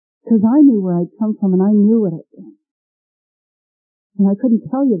 Because I knew where I'd come from and I knew what I'd done. And I couldn't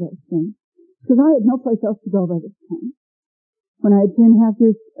tell you those things. Because I had no place else to go by this time. When I had 2.5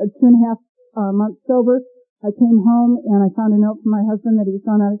 months sober, I came home and I found a note from my husband that he was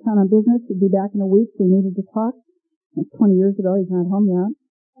gone out of town on business. He'd be back in a week. We needed to talk. That's 20 years ago. He's not home yet.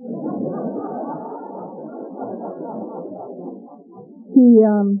 He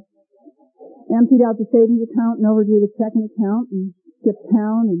emptied out the savings account and overdrew the checking account and skipped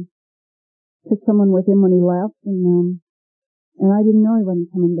town and took someone with him when he left. And I didn't know he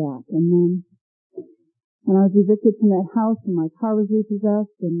wasn't coming back. And I was evicted from that house and my car was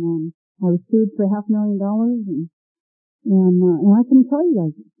repossessed and I was sued for $500,000 and I couldn't tell you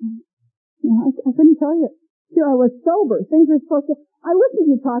guys. I couldn't tell you. Here I was sober. Things were supposed to, I listened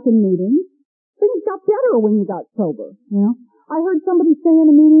to you talk in meetings. Things got better when you got sober, I heard somebody say in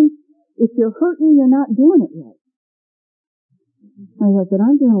a meeting, if you're hurting, you're not doing it right. I thought that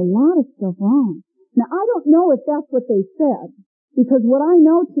I'm doing a lot of stuff wrong. Now I don't know if that's what they said, because what I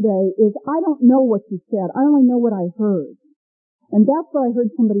know today is I don't know what you said. I only know what I heard. And that's what I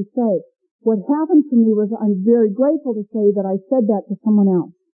heard somebody say. What happened to me was I'm very grateful to say that I said that to someone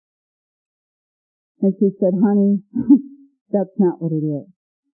else. And she said, honey, that's not what it is.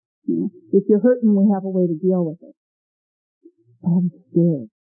 If you're hurting, we have a way to deal with it. But I was scared.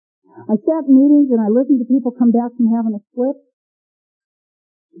 I sat in meetings and I listened to people come back from having a slip.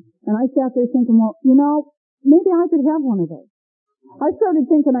 And I sat there thinking, well, maybe I could have one of those. I started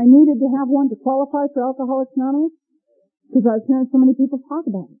thinking I needed to have one to qualify for Alcoholics Anonymous because I was hearing so many people talk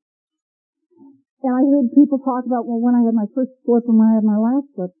about it. And I heard people talk about, well, when I had my first slip and when I had my last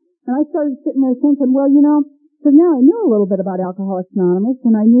slip. And I started sitting there thinking, well, because now I knew a little bit about Alcoholics Anonymous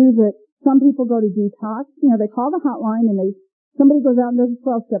and I knew that some people go to detox. They call the hotline and somebody goes out and does a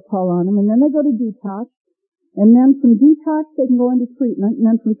 12-step call on them and then they go to detox. And then from detox they can go into treatment. And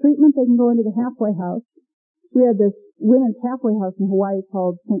then from treatment they can go into the halfway house. We had this women's halfway house in Hawaii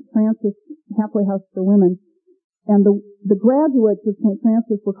called St. Francis Halfway House for Women. And the graduates of St.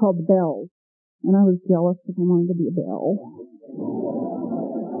 Francis were called the Bells. And I was jealous because I wanted to be a bell.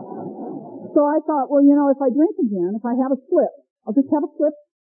 So I thought, well, if I drink again, if I have a slip, I'll just have a slip.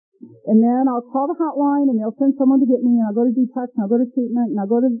 And then I'll call the hotline and they'll send someone to get me and I'll go to detox and I'll go to treatment and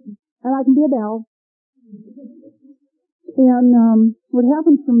and I can be a bell. And what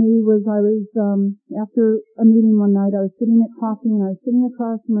happened for me was I was, after a meeting one night, I was sitting at coffee and I was sitting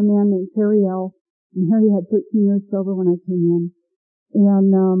across from a man named Harry L. And Harry had 13 years sober when I came in.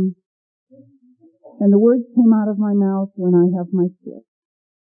 And the words came out of my mouth when I have my slip.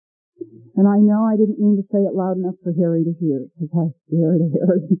 And I know I didn't mean to say it loud enough for Harry to hear because I scared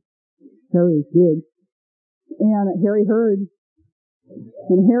Harry. Harry did. And Harry heard.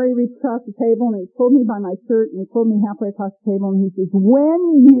 And Harry reached across the table and he pulled me by my shirt and he pulled me halfway across the table and he says,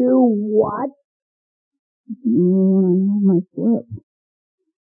 when you what? When I had my slip.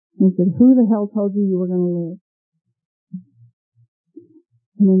 He said, who the hell told you were going to live?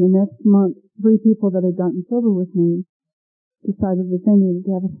 And in the next month, 3 people that had gotten sober with me decided that they needed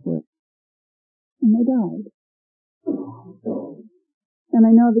to have a slip. And they died. And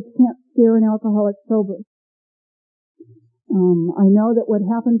I know that you can't scare an alcoholic sober. I know that what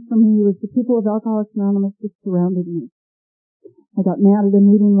happened for me was the people of Alcoholics Anonymous just surrounded me. I got mad at a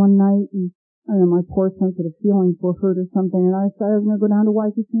meeting one night and I don't know, my poor sensitive feelings were hurt or something, and I decided I was going to go down to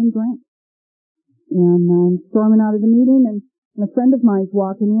YPC and drink. And I'm storming out of the meeting, and a friend of mine's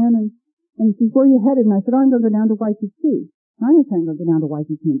walking in, and he says, "Where are you headed?" And I said, "Oh, I'm going to go down to YPC. I didn't say I'm going to go down to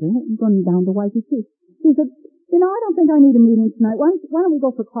YPC and drink. I'm going down to YPC. He said, "You know, I don't think I need a meeting tonight. Why don't we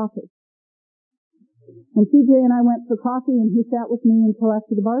go for coffee?" And CJ and I went for coffee, and he sat with me until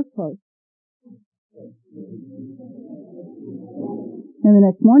after the bars closed. And the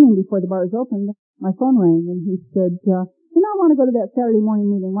next morning, before the bars opened, my phone rang, and he said, "You know, I want to go to that Saturday morning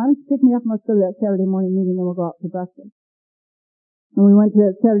meeting. Why don't you pick me up and let's go to that Saturday morning meeting, and we'll go out for breakfast." And we went to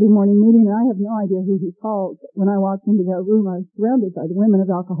that Saturday morning meeting, and I have no idea who he called. When I walked into that room, I was surrounded by the women of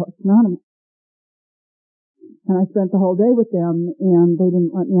Alcoholics Anonymous. And I spent the whole day with them, and they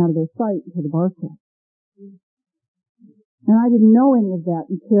didn't let me out of their sight until the bar closed. And I didn't know any of that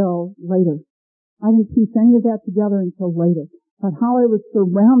until later. I didn't piece any of that together until later. But how I was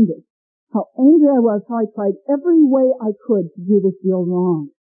surrounded, how angry I was, how I tried every way I could to do this deal wrong.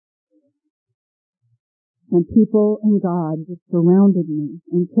 And people and God just surrounded me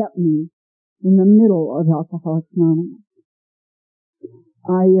and kept me in the middle of Alcoholics Anonymous.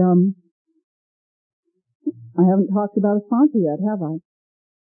 I haven't talked about a sponsor yet, have I?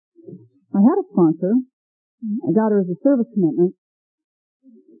 I had a sponsor. I got her as a service commitment.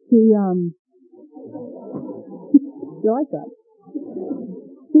 You like that?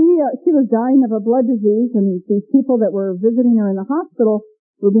 She was dying of a blood disease, and these people that were visiting her in the hospital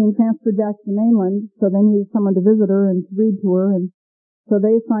were being transferred back to the mainland, so they needed someone to visit her and to read to her, and so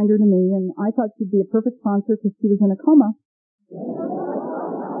they assigned her to me, and I thought she'd be a perfect sponsor because she was in a coma.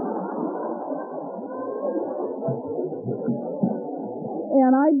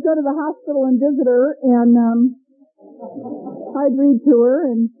 And I'd go to the hospital and visit her, and I'd read to her,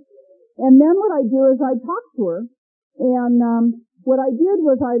 and then what I'd do is I'd talk to her, and what I did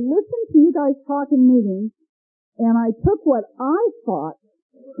was I listened to you guys talk in meetings, and I took what I thought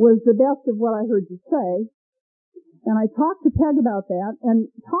was the best of what I heard you say, and I talked to Peg about that,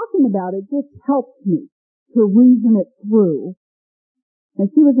 and talking about it just helped me to reason it through. And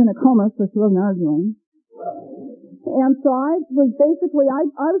she was in a coma, so she wasn't arguing. And so I was basically, I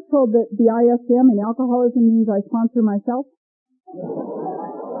was told that the ISM in alcoholism means I sponsor myself.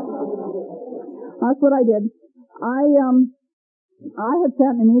 That's what I did. I had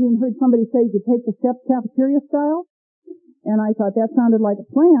sat in a meeting and heard somebody say you could take the steps cafeteria style. And I thought that sounded like a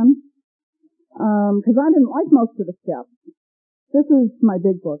plan, because I didn't like most of the steps. This is my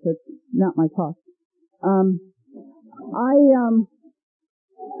big book. It's not my talk.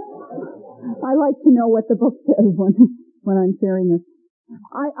 I like to know what the book says when I'm sharing this.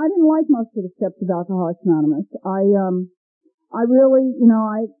 I didn't like most of the steps of Alcoholics Anonymous. I really,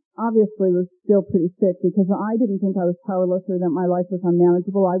 I obviously was still pretty sick because I didn't think I was powerless or that my life was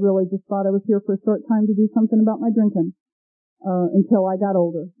unmanageable. I really just thought I was here for a short time to do something about my drinking. Until I got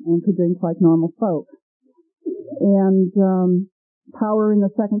older and could drink like normal folk. And power in the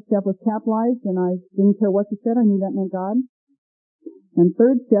second step was capitalized, and I didn't care what you said. I knew that meant God. And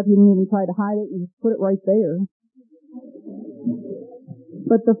third step, you didn't even try to hide it. You just put it right there.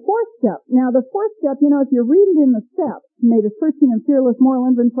 But the fourth step, if you read it in the steps, made a searching and fearless moral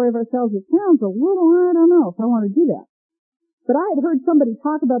inventory of ourselves, it sounds a little, I don't know if I want to do that. But I had heard somebody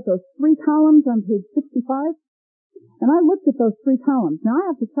talk about those 3 columns on page 65. And I looked at those 3 columns. Now I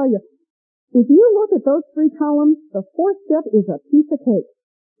have to tell you, if you look at those 3 columns, the fourth step is a piece of cake.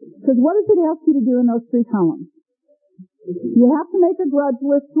 Because what does it ask you to do in those 3 columns? You have to make a grudge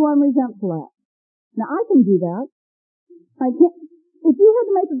list who I'm resentful at. Now I can do that. I can't. If you had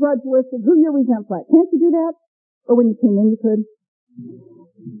to make a grudge list of who you're resentful at, can't you do that? Or when you came in, you could.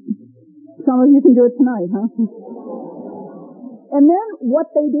 Some of you can do it tonight, huh? And then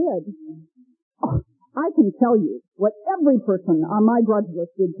what they did. I can tell you what every person on my grudge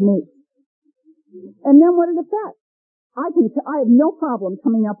list did to me. And then what it affects. I have no problem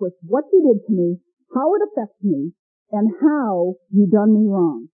coming up with what you did to me, how it affects me, and how you done me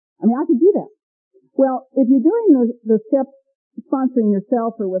wrong. I mean, I could do that. Well, if you're doing the steps sponsoring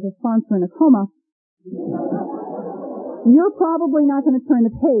yourself or with a sponsor in a coma, you're probably not going to turn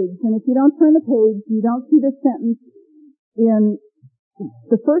the page. And if you don't turn the page, you don't see this sentence in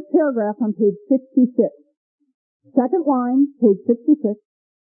the first paragraph on page 66. Second line, page 66.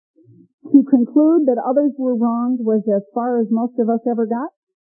 To conclude that others were wronged was as far as most of us ever got.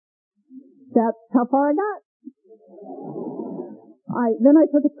 That's how far I got. Then I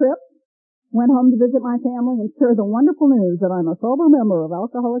took a trip, went home to visit my family and share the wonderful news that I'm a sober member of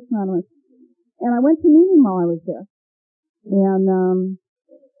Alcoholics Anonymous. And I went to a meeting while I was there. And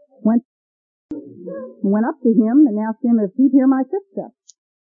went up to him and asked him if he'd hear my 5th step.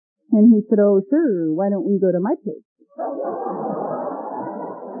 And he said, oh, sure, why don't we go to my place?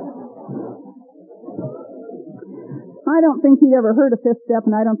 I don't think he'd ever heard a fifth step,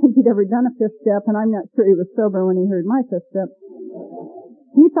 and I don't think he'd ever done a fifth step, and I'm not sure he was sober when he heard my fifth step.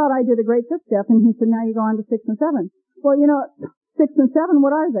 He thought I did a great fifth step, and he said, now you go on to 6 and 7. Well, 6 and 7,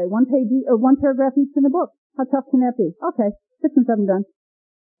 what are they? One paragraph each in the book. How tough can that be? Okay, 6 and 7 done.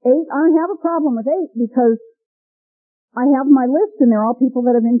 8, I don't have a problem with 8 because I have my list, and they're all people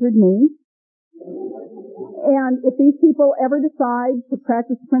that have injured me. And if these people ever decide to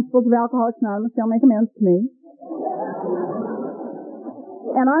practice the principles of Alcoholics Anonymous, they'll make amends to me.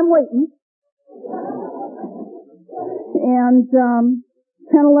 And I'm waiting. And 10,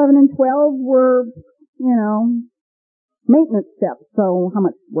 11, and 12 were, maintenance steps. So how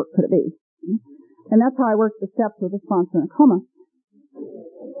much work could it be? And that's how I worked the steps with a sponsor in a coma.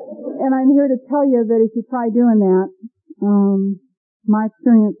 And I'm here to tell you that if you try doing that, my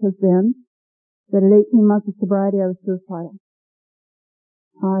experience has been that at 18 months of sobriety, I was suicidal.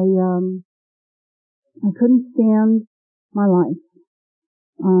 I couldn't stand my life.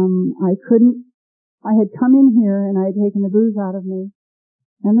 I had come in here and I had taken the booze out of me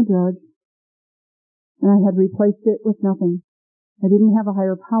and the drugs, and I had replaced it with nothing. I didn't have a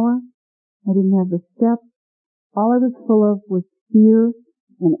higher power. I didn't have the steps. All I was full of was fear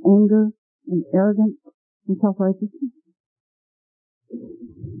and anger and arrogance and self-righteousness.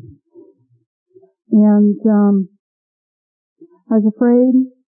 And I was afraid,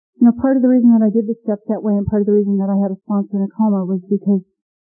 part of the reason that I did the steps that way and part of the reason that I had a sponsor in a coma was because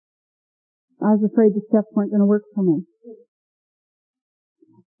I was afraid the steps weren't going to work for me.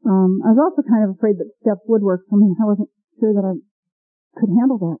 I was also kind of afraid that the steps would work for me. I wasn't sure that I could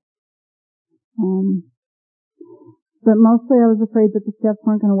handle that. But mostly I was afraid that the steps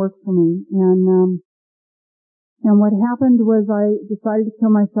weren't going to work for me. And what happened was I decided to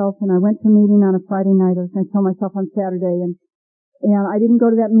kill myself, and I went to a meeting on a Friday night. I was going to kill myself on Saturday, and I didn't go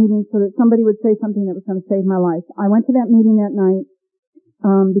to that meeting so that somebody would say something that was going to save my life. I went to that meeting that night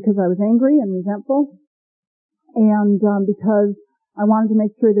because I was angry and resentful, and because I wanted to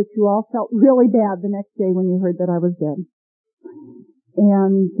make sure that you all felt really bad the next day when you heard that I was dead.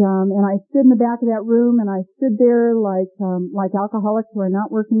 And I stood in the back of that room, and I stood there like alcoholics who are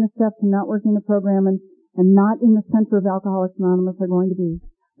not working the steps and not working the program and not in the center of Alcoholics Anonymous are going to be.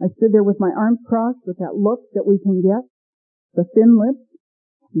 I stood there with my arms crossed with that look that we can get, the thin lips,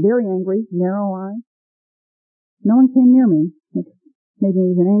 very angry, narrow eyes. No one came near me, which made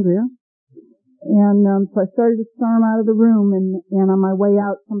me even angrier. And so I started to storm out of the room, and on my way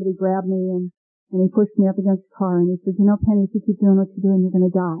out, somebody grabbed me, and he pushed me up against the car, and he said, Penny, if you keep doing what you're doing, you're going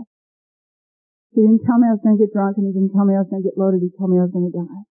to die. He didn't tell me I was going to get drunk, and he didn't tell me I was going to get loaded. He told me I was going to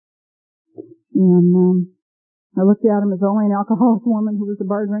die. And I looked at him as only an alcoholic woman who was a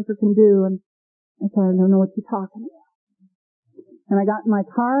bar drinker can do, and I said, I don't know what you're talking about. And I got in my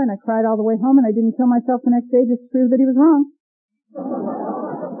car, and I cried all the way home, and I didn't kill myself the next day just to prove that he was wrong.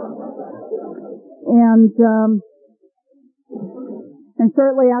 And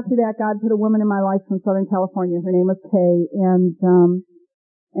shortly after that, God put a woman in my life from Southern California. Her name was Kay, and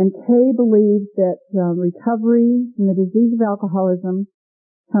Kay believes that recovery from the disease of alcoholism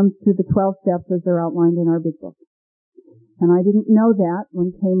comes through the 12 steps as they're outlined in our big book. And I didn't know that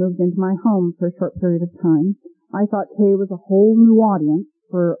when Kay moved into my home for a short period of time. I thought Kay was a whole new audience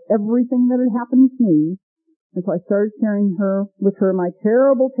for everything that had happened to me, and so I started sharing with her my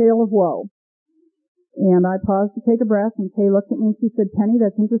terrible tale of woe. And I paused to take a breath, and Kay looked at me and she said, Penny,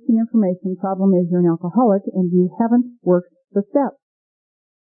 that's interesting information. Problem is you're an alcoholic and you haven't worked the steps.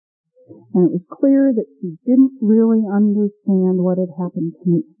 And it was clear that she didn't really understand what had happened to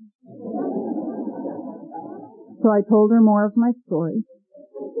me. So I told her more of my story.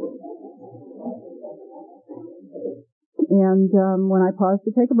 And when I paused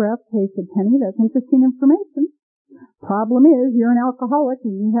to take a breath, Kay said, Penny, that's interesting information. Problem is you're an alcoholic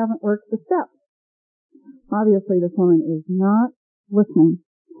and you haven't worked the steps. Obviously, this woman is not listening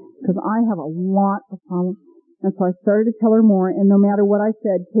because I have a lot of problems. And so I started to tell her more, and no matter what I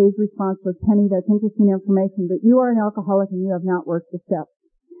said, Kay's response was, Penny, that's interesting information, but you are an alcoholic and you have not worked the steps.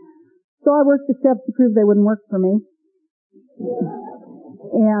 So I worked the steps to prove they wouldn't work for me.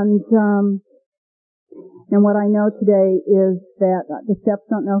 And what I know today is that the steps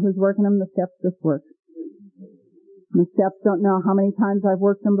don't know who's working them, the steps just work. And the steps don't know how many times I've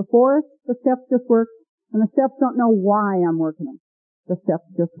worked them before, the steps just work. And the steps don't know why I'm working them. The steps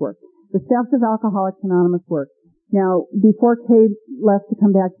just work. The steps of Alcoholics Anonymous work. Now, before Kay left to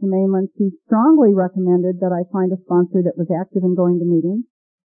come back to the mainland, she strongly recommended that I find a sponsor that was active in going to meetings.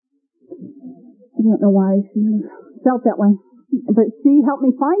 I don't know why she felt that way. but she helped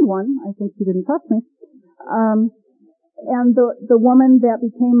me find one. I think she didn't trust me. And the woman that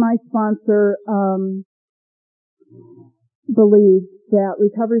became my sponsor, believes that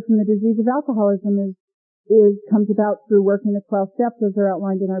recovery from the disease of alcoholism comes about through working the 12 steps as they're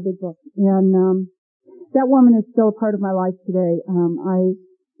outlined in our big book. And, that woman is still a part of my life today. I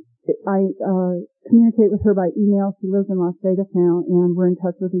communicate with her by email. She lives in Las Vegas now, and we're in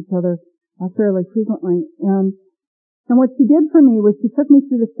touch with each other fairly frequently. And what she did for me was she took me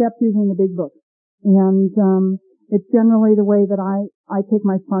through the steps using the big book. And it's generally the way that I take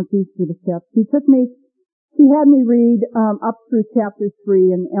my sponsees through the steps. She had me read up through chapter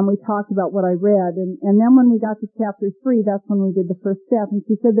 3, and we talked about what I read. And then when we got to chapter 3, that's when we did the first step. And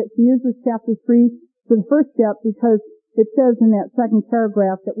she said that she uses chapter 3 for the first step because it says in that second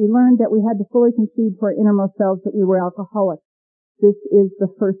paragraph that we learned that we had to fully concede to our innermost selves that we were alcoholics. This is the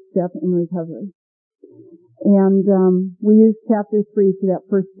first step in recovery. And we used chapter 3 for that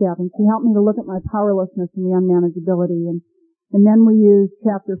first step, and she helped me to look at my powerlessness and the unmanageability. And then we used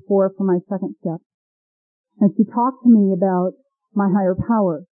chapter 4 for my second step. And she talked to me about my higher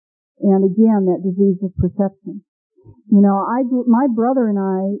power, and again, that disease of perception. You know, my brother and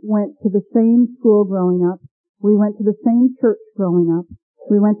I went to the same school growing up. We went to the same church growing up.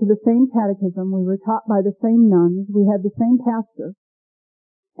 We went to the same catechism. We were taught by the same nuns. We had the same pastor.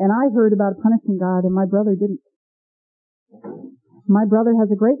 And I heard about a punishing God, and my brother didn't. My brother has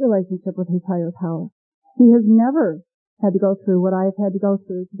a great relationship with his higher power. He has never had to go through what I have had to go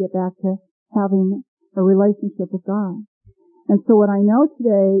through to get back to having a relationship with God. And so what I know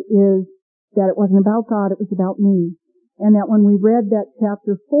today is that it wasn't about God, it was about me. And that when we read that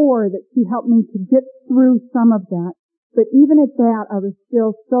chapter 4, that she helped me to get through some of that. But even at that, I was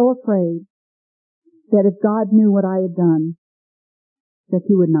still so afraid that if God knew what I had done, that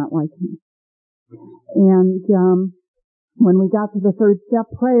he would not like me. And when we got to the third step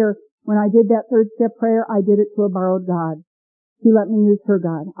prayer, when I did that third step prayer, I did it to a borrowed God. She let me use her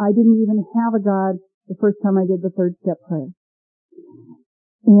God. I didn't even have a God the first time I did the third step prayer.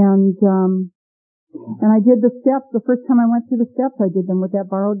 And I did the steps, the first time I went through the steps, I did them with that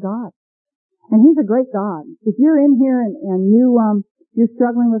borrowed God. And he's a great God. If you're in here and you're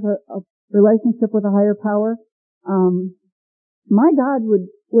struggling with a relationship with a higher power, my God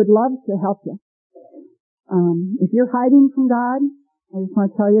would love to help you. If you're hiding from God, I just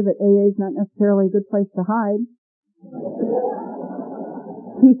want to tell you that AA is not necessarily a good place to hide.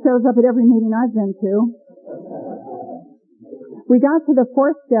 He shows up at every meeting I've been to. We got to the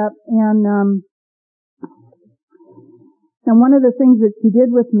fourth step, and one of the things that she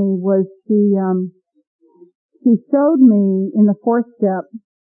did with me was she showed me in the fourth step.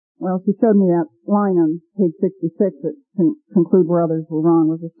 Well, she showed me that line on page 66 that can conclude where others were wrong,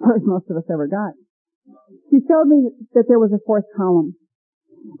 was as far as most of us ever got. She showed me that there was a fourth column.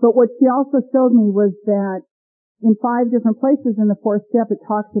 But what she also showed me was that in 5 different places in the fourth step it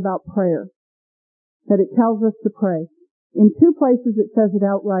talks about prayer. That it tells us to pray. In 2 places it says it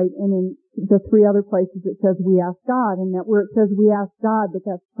outright, and in the 3 other places it says we ask God, and that where it says we ask God,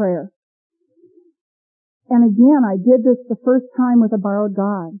 that's prayer. And again, I did this the first time with a borrowed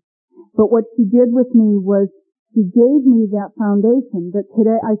God. But what she did with me was she gave me that foundation that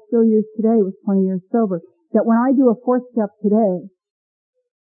today I still use today with 20 years sober. That when I do a fourth step today,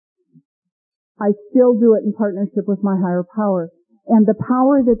 I still do it in partnership with my higher power. And the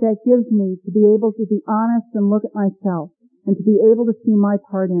power that gives me to be able to be honest and look at myself and to be able to see my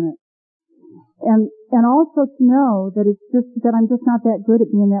part in it. And also to know that it's just that I'm just not that good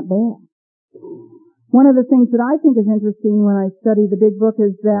at being that bad. One of the things that I think is interesting when I study the big book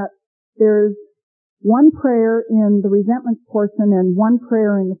is that there's one prayer in the resentment portion and one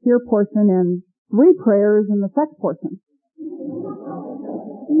prayer in the fear portion and 3 prayers in the sex portion.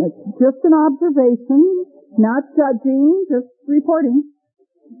 It's just an observation, not judging, just reporting.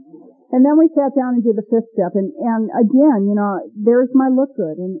 And then we sat down and did the 5th step. And again, you know, there's my look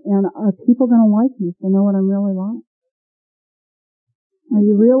good. And are people going to like me if they know what I'm really like? Are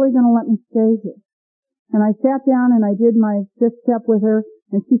you really going to let me stay here? And I sat down and I did my 5th step with her,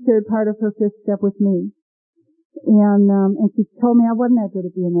 and she shared part of her 5th step with me. And she told me I wasn't that good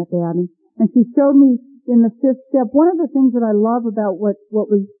at being that bad. And she showed me in the 5th step, one of the things that I love about what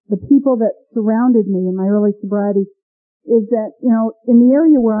was the people that surrounded me in my early sobriety is that, you know, in the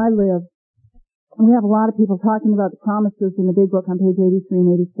area where I live, we have a lot of people talking about the promises in the big book on page 83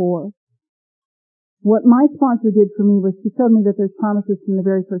 and 84. What my sponsor did for me was she showed me that there's promises from the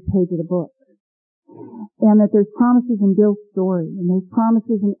very first page of the book. And that there's promises in Bill's story, and there's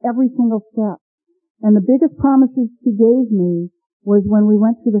promises in every single step. And the biggest promises she gave me was when we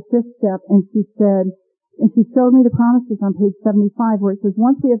went through the 5th step, and she said, And she showed me the promises on page 75 where it says,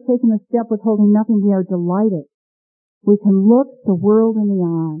 once we have taken the step withholding nothing, we are delighted. We can look the world in the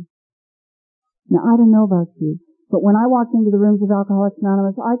eye. Now, I don't know about you, but when I walked into the rooms of Alcoholics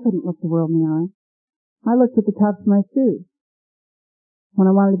Anonymous, I couldn't look the world in the eye. I looked at the tops of my shoes. When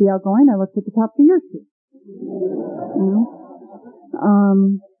I wanted to be outgoing, I looked at the tops of your shoes. You know?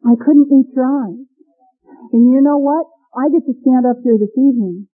 I couldn't meet your eyes. And you know what? I get to stand up here this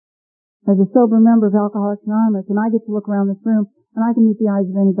evening as a sober member of Alcoholics Anonymous, and I get to look around this room, and I can meet the eyes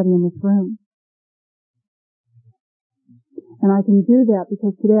of anybody in this room. And I can do that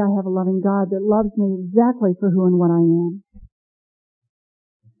because today I have a loving God that loves me exactly for who and what I am.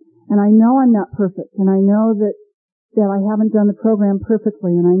 And I know I'm not perfect, and I know that I haven't done the program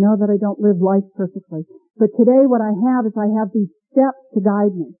perfectly, and I know that I don't live life perfectly. But today what I have is I have these steps to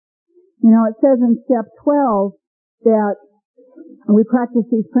guide me. You know, it says in step 12 that we practice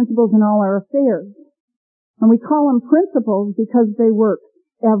these principles in all our affairs. And we call them principles because they work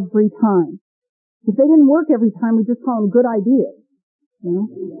every time. If they didn't work every time, we just call them good ideas. You know?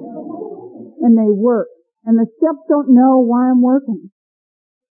 And they work. And the steps don't know why I'm working.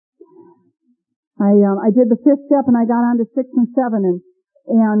 I did the 5th step and I got on to 6 and 7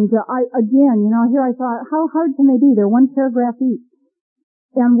 and here I thought, how hard can they be? They're one paragraph each.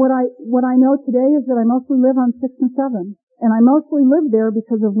 And what I know today is that I mostly live on 6 and 7. And I mostly live there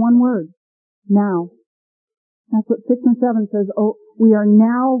because of one word. Now. That's what 6 and 7 says. Oh, we are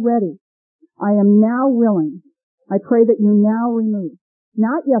now ready. I am now willing. I pray that you now remove.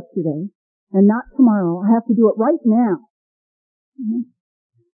 Not yesterday and not tomorrow. I have to do it right now.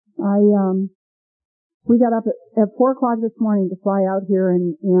 We got up at 4 o'clock this morning to fly out here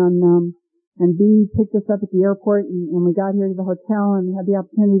and B picked us up at the airport and we got here to the hotel and had the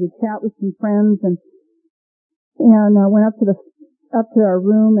opportunity to chat with some friends and went up to our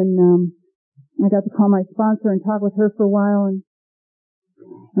room and I got to call my sponsor and talk with her for a while and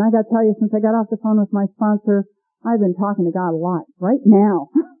I got to tell you, since I got off the phone with my sponsor, I've been talking to God a lot. Right now.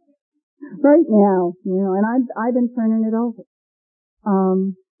 Right now. You know, and I've been turning it over.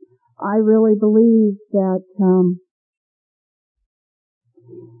 I really believe that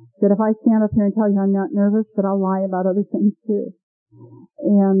if I stand up here and tell you I'm not nervous, that I'll lie about other things too.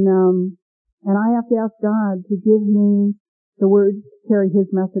 And I have to ask God to give me the words to carry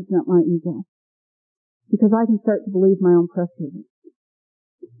His message, not my ego. Because I can start to believe my own press release.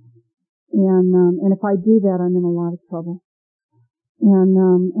 And if I do that, I'm in a lot of trouble. And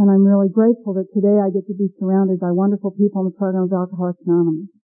I'm really grateful that today I get to be surrounded by wonderful people in the program of Alcoholics Anonymous.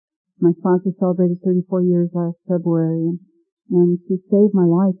 My sponsor celebrated 34 years last February, and she saved my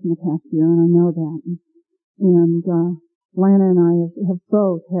life in the past year, and I know that. And Lana and I have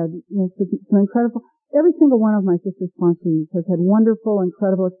both had some incredible. Every single one of my sister sponsorees has had wonderful,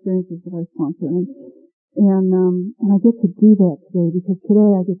 incredible experiences that I sponsor, and I get to do that today because today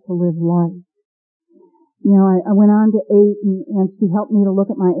I get to live life. You know, I went on to 8, and she helped me to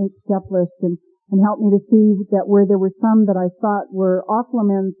look at my 8-step list and helped me to see that where there were some that I thought were awful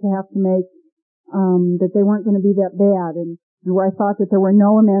amends to have to make, that they weren't going to be that bad, and where I thought that there were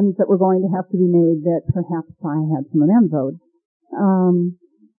no amends that were going to have to be made, that perhaps I had some amends owed.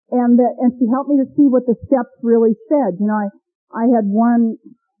 And she helped me to see what the steps really said. You know, I had one,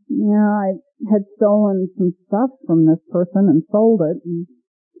 I had stolen some stuff from this person and sold it,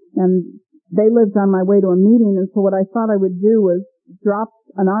 and they lived on my way to a meeting, and so what I thought I would do was drop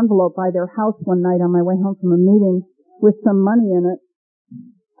an envelope by their house one night on my way home from a meeting with some money in it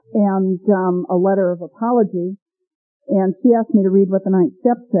and a letter of apology. And she asked me to read what the 9th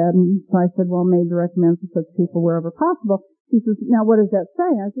step said, and so I said, well, made direct amends to such people wherever possible. She says, now what does that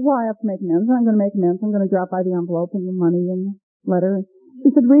say? I said, well, I have to make amends. I'm going to make amends. I'm going to drop by the envelope and the money and the letter.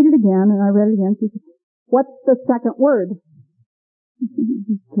 She said, read it again, and I read it again. She said, what's the second word?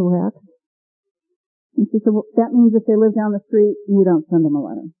 Correct. And she said, well, that means if they live down the street, you don't send them a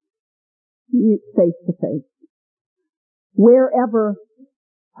letter. Face to face. Wherever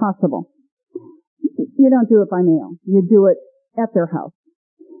possible. You don't do it by mail. You do it at their house.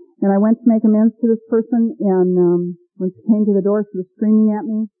 And I went to make amends to this person, and when she came to the door, she was screaming at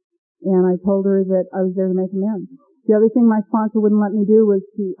me, and I told her that I was there to make amends. The other thing my sponsor wouldn't let me do was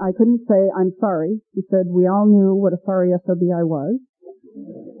I couldn't say, I'm sorry. She said, we all knew what a sorry SOB I was.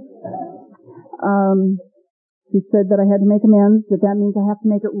 She said that I had to make amends, that means I have to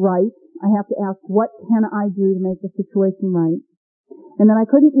make it right. I have to ask, what can I do to make the situation right? And then I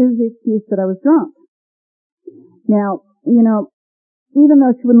couldn't use the excuse that I was drunk. Now, you know, even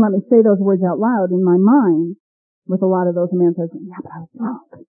though she wouldn't let me say those words out loud, in my mind, with a lot of those amends, I was saying, yeah, but I was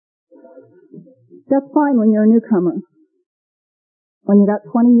drunk. That's fine when you're a newcomer. When you got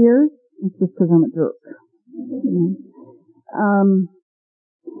 20 years, it's just because I'm a jerk.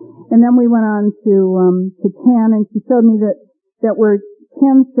 And then we went on to 10, and she showed me that where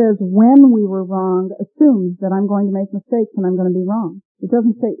 10 says when we were wrong assumes that I'm going to make mistakes and I'm going to be wrong. It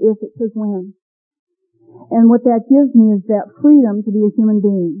doesn't say if, it says when. And what that gives me is that freedom to be a human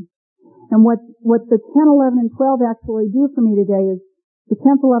being. And what the 10, 11, and 12 actually do for me today is the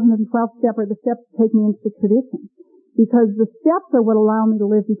 10th, 11th, and 12th step are the steps that take me into the tradition. Because the steps are what allow me to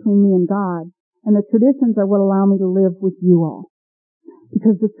live between me and God, and the traditions are what allow me to live with you all.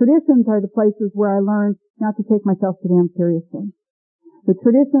 Because the traditions are the places where I learn not to take myself so damn seriously. The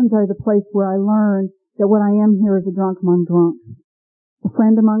traditions are the place where I learn that what I am here is a drunk among drunks, a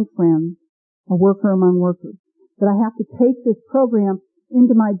friend among friends, a worker among workers. That I have to take this program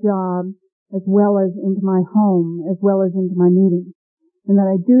into my job as well as into my home, as well as into my meetings. And that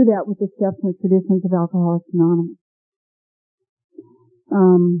I do that with the steps and traditions of Alcoholics Anonymous.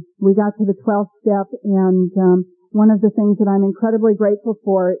 We got to the 12th step, and one of the things that I'm incredibly grateful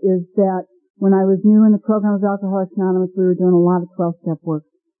for is that when I was new in the program of Alcoholics Anonymous, we were doing a lot of 12-step work.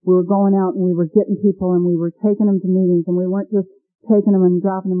 We were going out and we were getting people and we were taking them to meetings, and we weren't just taking them and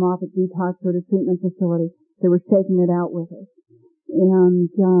dropping them off at detox or at a treatment facility. They were shaking it out with us. And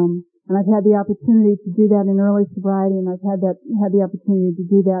I've had the opportunity to do that in early sobriety, and I've had the opportunity to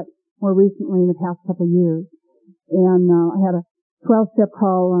do that more recently in the past couple of years. And I had a 12-step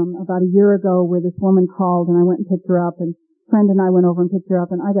call about a year ago where this woman called, and I went and picked her up, and a friend and I went over and picked her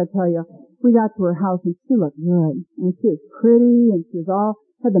up, and I got to tell you, we got to her house and she looked good, and she was pretty, and she was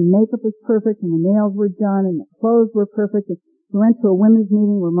had the makeup was perfect, and the nails were done, and the clothes were perfect. And we went to a women's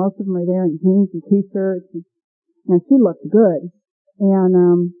meeting where most of them are there in jeans and t-shirts, and she looked good,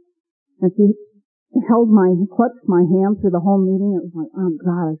 and she clutched my hand through the whole meeting. It was like, oh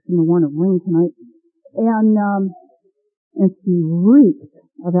God, I shouldn't have worn a ring tonight. And she reeked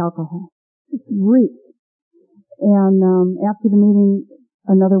of alcohol. Just reeked. And after the meeting,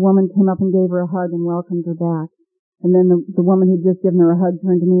 another woman came up and gave her a hug and welcomed her back. And then the woman who'd just given her a hug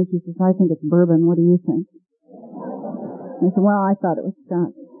turned to me and she says, I think it's bourbon. What do you think? And I said, well, I thought it was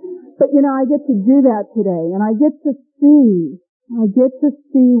scotch. But I get to do that today, and I get to see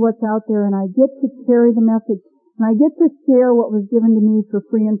what's out there, and I get to carry the message, and I get to share what was given to me for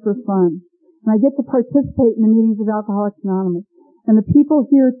free and for fun. And I get to participate in the meetings of Alcoholics Anonymous. And the people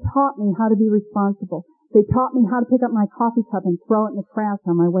here taught me how to be responsible. They taught me how to pick up my coffee cup and throw it in the trash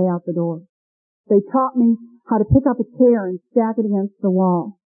on my way out the door. They taught me how to pick up a chair and stack it against the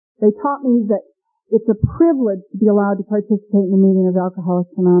wall. They taught me that it's a privilege to be allowed to participate in the meeting of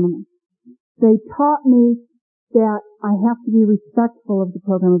Alcoholics Anonymous. They taught me that I have to be respectful of the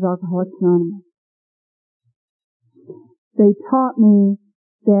program of Alcoholics Anonymous. They taught me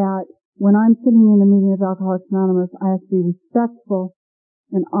that when I'm sitting in a meeting of Alcoholics Anonymous, I have to be respectful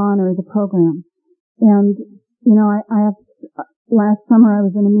and honor the program. And, last summer I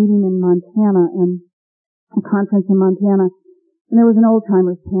was in a meeting in Montana, and a conference in Montana, and there was an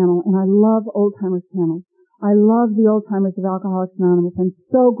old-timers panel, and I love old-timers panels. I love the old-timers of Alcoholics Anonymous. I'm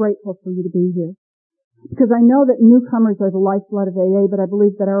so grateful for you to be here. Because I know that newcomers are the lifeblood of AA, but I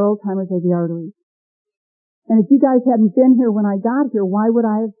believe that our old-timers are the arteries. And if you guys hadn't been here when I got here, why would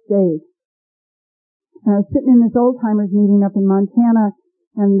I have stayed? And I was sitting in this old-timers meeting up in Montana,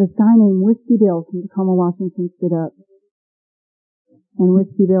 and this guy named Whiskey Bill from Tacoma, Washington stood up. And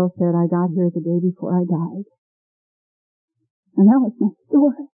Whiskey Bill said, I got here the day before I died. And that was my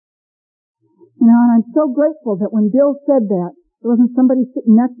story. And I'm so grateful that when Bill said that, there wasn't somebody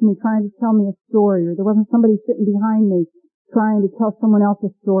sitting next to me trying to tell me a story, or there wasn't somebody sitting behind me trying to tell someone else a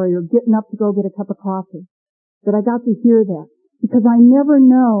story, or getting up to go get a cup of coffee. That I got to hear that. Because I never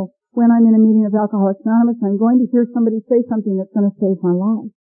know when I'm in a meeting of Alcoholics Anonymous and I'm going to hear somebody say something that's going to save my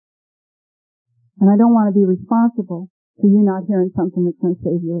life. And I don't want to be responsible for you not hearing something that's going to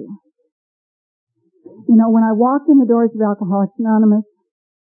save your life. When I walked in the doors of Alcoholics Anonymous,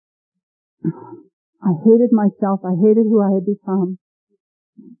 I hated myself. I hated who I had become.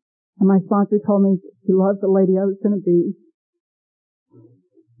 And my sponsor told me she loved the lady I was going to be.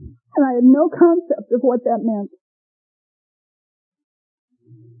 And I had no concept of what that meant.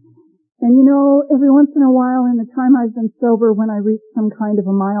 And every once in a while in the time I've been sober, when I reach some kind of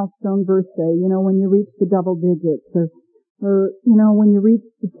a milestone birthday, when you reach the double digits, or when you reach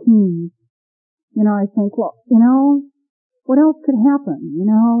the teens, I think, well, what else could happen?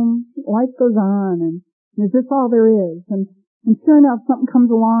 Life goes on, and is this all there is? And sure enough, something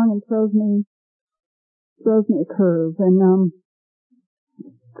comes along and throws me a curve. And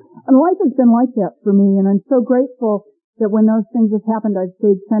life has been like that for me, and I'm so grateful that when those things have happened, I've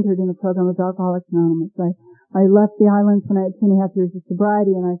stayed centered in the program of Alcoholics Anonymous. I left the islands when I had 2.5 years of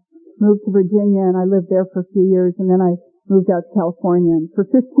sobriety, and I moved to Virginia, and I lived there for a few years, and then I moved out to California. And for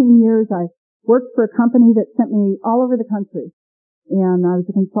 15 years, I worked for a company that sent me all over the country, and I was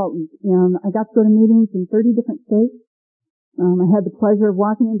a consultant. And I got to go to meetings in 30 different states. I had the pleasure of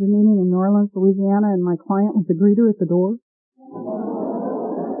walking into a meeting in New Orleans, Louisiana, and my client was the greeter at the door.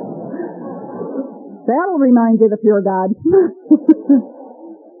 That'll remind you of the pure God.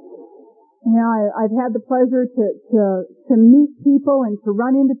 I've had the pleasure to meet people and to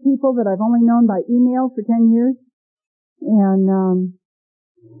run into people that I've only known by email for 10 years. And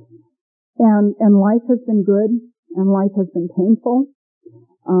life has been good, and life has been painful.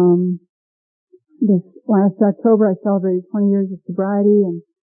 This last October I celebrated 20 years of sobriety, and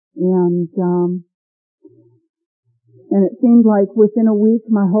it seemed like within a week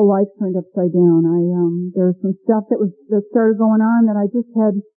my whole life turned upside down. There was some stuff that started going on that I just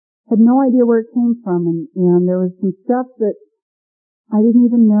had no idea where it came from, and there was some stuff that I didn't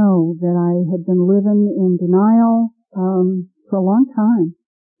even know that I had been living in denial for a long time.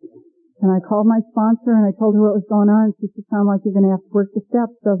 And I called my sponsor and I told her what was going on, and she said, "Sound like you're going to have to work the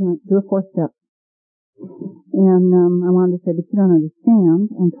steps, doesn't it? Do a 4-step." And I wanted to say, "But you don't understand.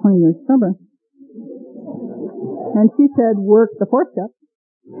 I'm 20 years sober." And she said, "Work the 4-step."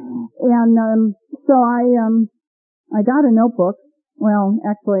 And so I got a notebook. Well,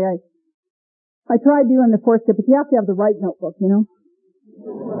 actually, I tried doing the 4-step, but you have to have the right notebook, you know.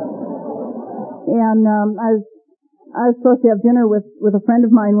 And I was supposed to have dinner with a friend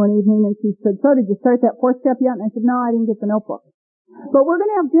of mine one evening, and she said, "So, did you start that 4-step yet?" And I said, "No, I didn't get the notebook. But we're going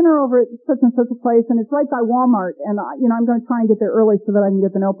to have dinner over at such and such a place, and it's right by Walmart, and I'm going to try and get there early so that I can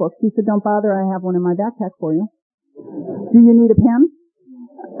get the notebook." She said, "Don't bother, I have one in my backpack for you. Do you need a pen?"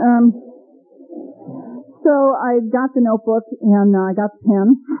 So I got the notebook, and I got the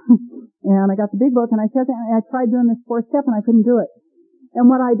pen, and I got the big book, and I tried doing this 4-step, and I couldn't do it. And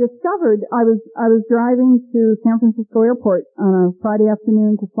what I discovered, I was driving to San Francisco Airport on a Friday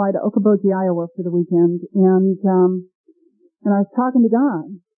afternoon to fly to Okoboji, Iowa for the weekend, and I was talking to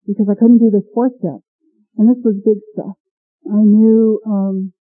God because I couldn't do this 4-step, and this was big stuff. I knew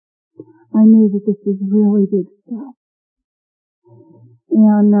that this was really big stuff,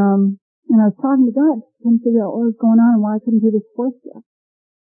 and I was talking to God, couldn't figure out what was going on and why I couldn't do this 4-step,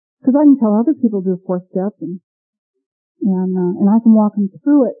 because I can tell other people to do a 4-step, and I can walk them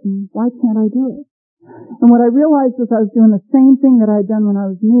through it, and why can't I do it? And what I realized was I was doing the same thing that I had done when I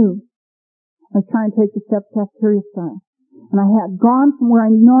was new. I was trying to take the steps cafeteria style. And I had gone from where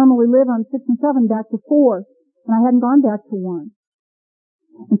I normally live on 6 and 7 back to 4, and I hadn't gone back to 1.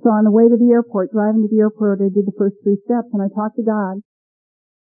 And so on the way to the airport, driving to the airport, I did the first 3 steps, and I talked to God.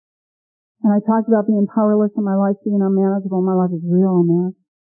 And I talked about being powerless and my life being unmanageable. My life is real unmanageable.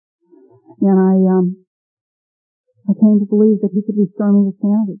 And I came to believe that He could restore me to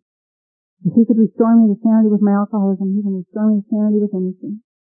sanity. If He could restore me to sanity with my alcoholism, He can restore me to sanity with anything.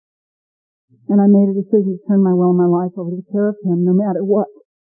 And I made a decision to turn my will and my life over to the care of Him, no matter what.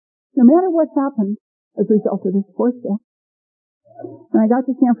 No matter what happened as a result of this 4-step. When I got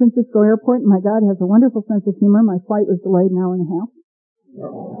to San Francisco Airport, and my God has a wonderful sense of humor, my flight was delayed an hour and a half.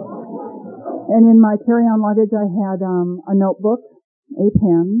 And in my carry-on luggage, I had a notebook, a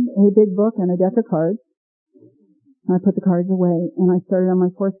pen, a big book, and a deck of cards. And I put the cards away, and I started on my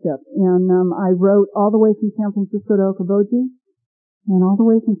 4-step. And I wrote all the way from San Francisco to Okoboji. And all the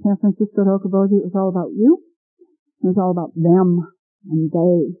way from San Francisco to Okoboji, it was all about you. It was all about them and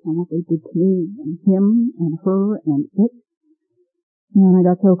they and what they did to me and him and her and it. And I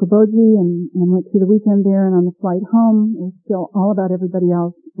got to Okoboji and went through the weekend there, and on the flight home, it was still all about everybody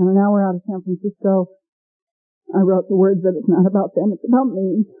else. And an hour out of San Francisco, I wrote the words that it's not about them, it's about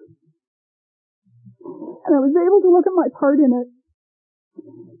me. And I was able to look at my part in it.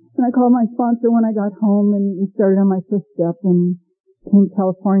 And I called my sponsor when I got home, and we started on my 5th step, and came to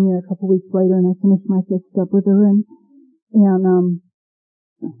California a couple weeks later, and I finished my 5th step with her, and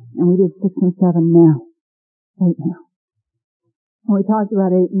we did 6 and 7 now. 8 now. And we talked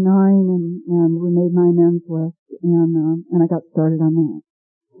about 8 and 9, and we made my amends list, and I got started on that.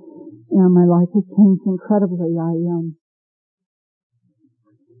 And my life has changed incredibly.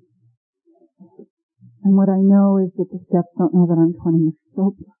 And what I know is that the steps don't know that I'm 20 years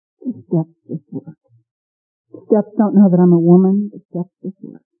sober. The steps just work. The steps don't know that I'm a woman. The steps just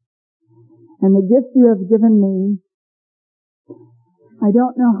work. And the gift you have given me, I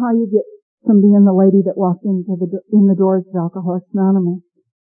don't know how you get from being the lady that walked in the doors of Alcoholics Anonymous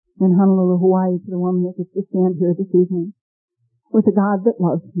in Honolulu, Hawaii, to the woman that gets to stand here this evening, with a God that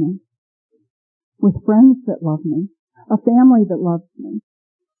loves me, with friends that love me, a family that loves me,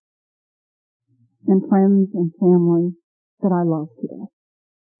 and friends and family that I love today.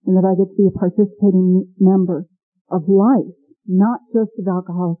 and that I get to be a participating member of life, not just of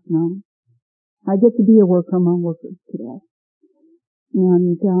Alcoholics Anonymous. I get to be a worker among workers today.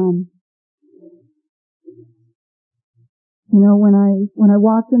 And, when I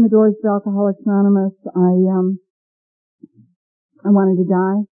walked in the doors of Alcoholics Anonymous, I wanted to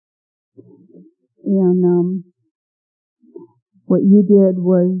die. And, what you did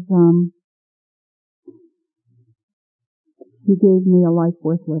was, you gave me a life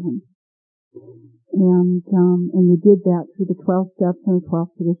worth living. And you did that through the 12 steps and the 12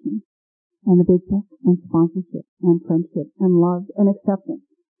 traditions, and the big book, and sponsorship, and friendship, and love, and acceptance,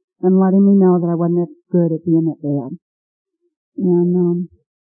 and letting me know that I wasn't that good at being that bad. And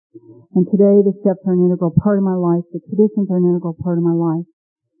today the steps are an integral part of my life, the traditions are an integral part of my life,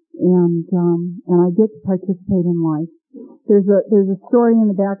 and I get to participate in life. There's a story in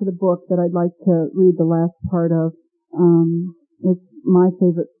the back of the book that I'd like to read the last part of. It's my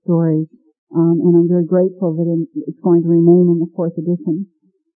favorite story, and I'm very grateful that it's going to remain in the 4th edition.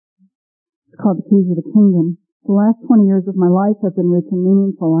 It's called The Keys of the Kingdom. The last 20 years of my life have been rich and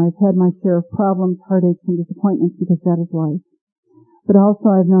meaningful. I've had my share of problems, heartaches, and disappointments because that is life. But also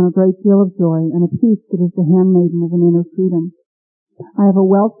I've known a great deal of joy and a peace that is the handmaiden of an inner freedom. I have a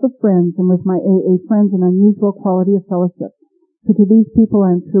wealth of friends, and with my AA friends an unusual quality of fellowship. For to these people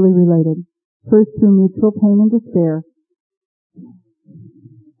I am truly related, first through mutual pain and despair,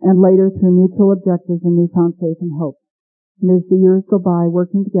 and later through mutual objectives and newfound faith and hope. And as the years go by,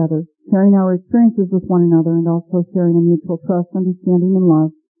 working together, sharing our experiences with one another, and also sharing a mutual trust, understanding, and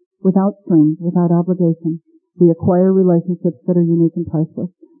love, without strings, without obligation, we acquire relationships that are unique and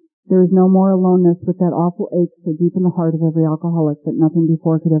priceless. There is no more aloneness with that awful ache so deep in the heart of every alcoholic that nothing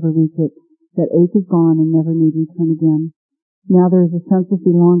before could ever reach it. That ache is gone and never need return again. Now there is a sense of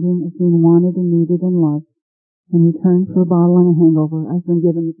belonging, of being wanted and needed and loved. In return for a bottle and a hangover, I've been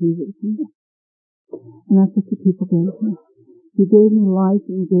given the keys of the kingdom. And that's what you people gave me. You gave me life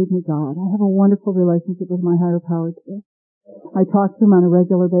and you gave me God. I have a wonderful relationship with my higher power today. I talk to him on a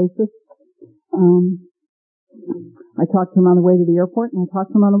regular basis. I talk to him on the way to the airport, and I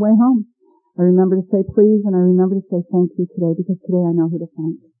talk to him on the way home. I remember to say please, and I remember to say thank you today, because today I know who to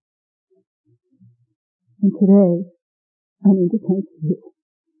thank. And today, I need to thank you,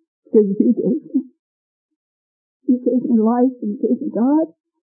 because you gave me. You gave me life, and you gave me God,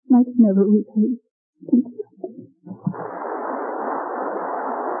 and I can never repay you. Thank you.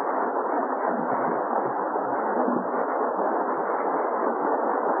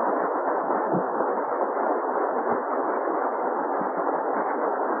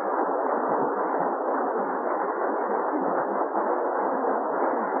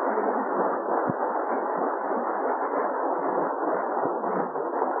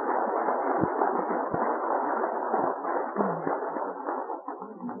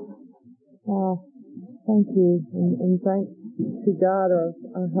 Thank you, and thanks to God, our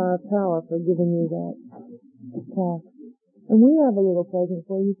higher power, for giving you that talk. And we have a little present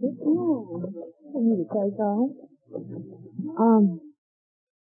for you too. For you to take home.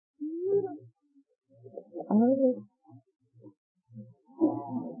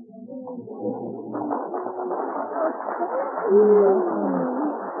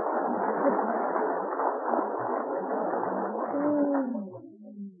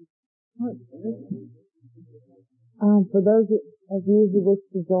 For those of you who wish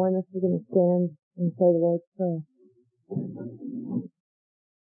to join us, we're going to stand and say the Lord's Prayer.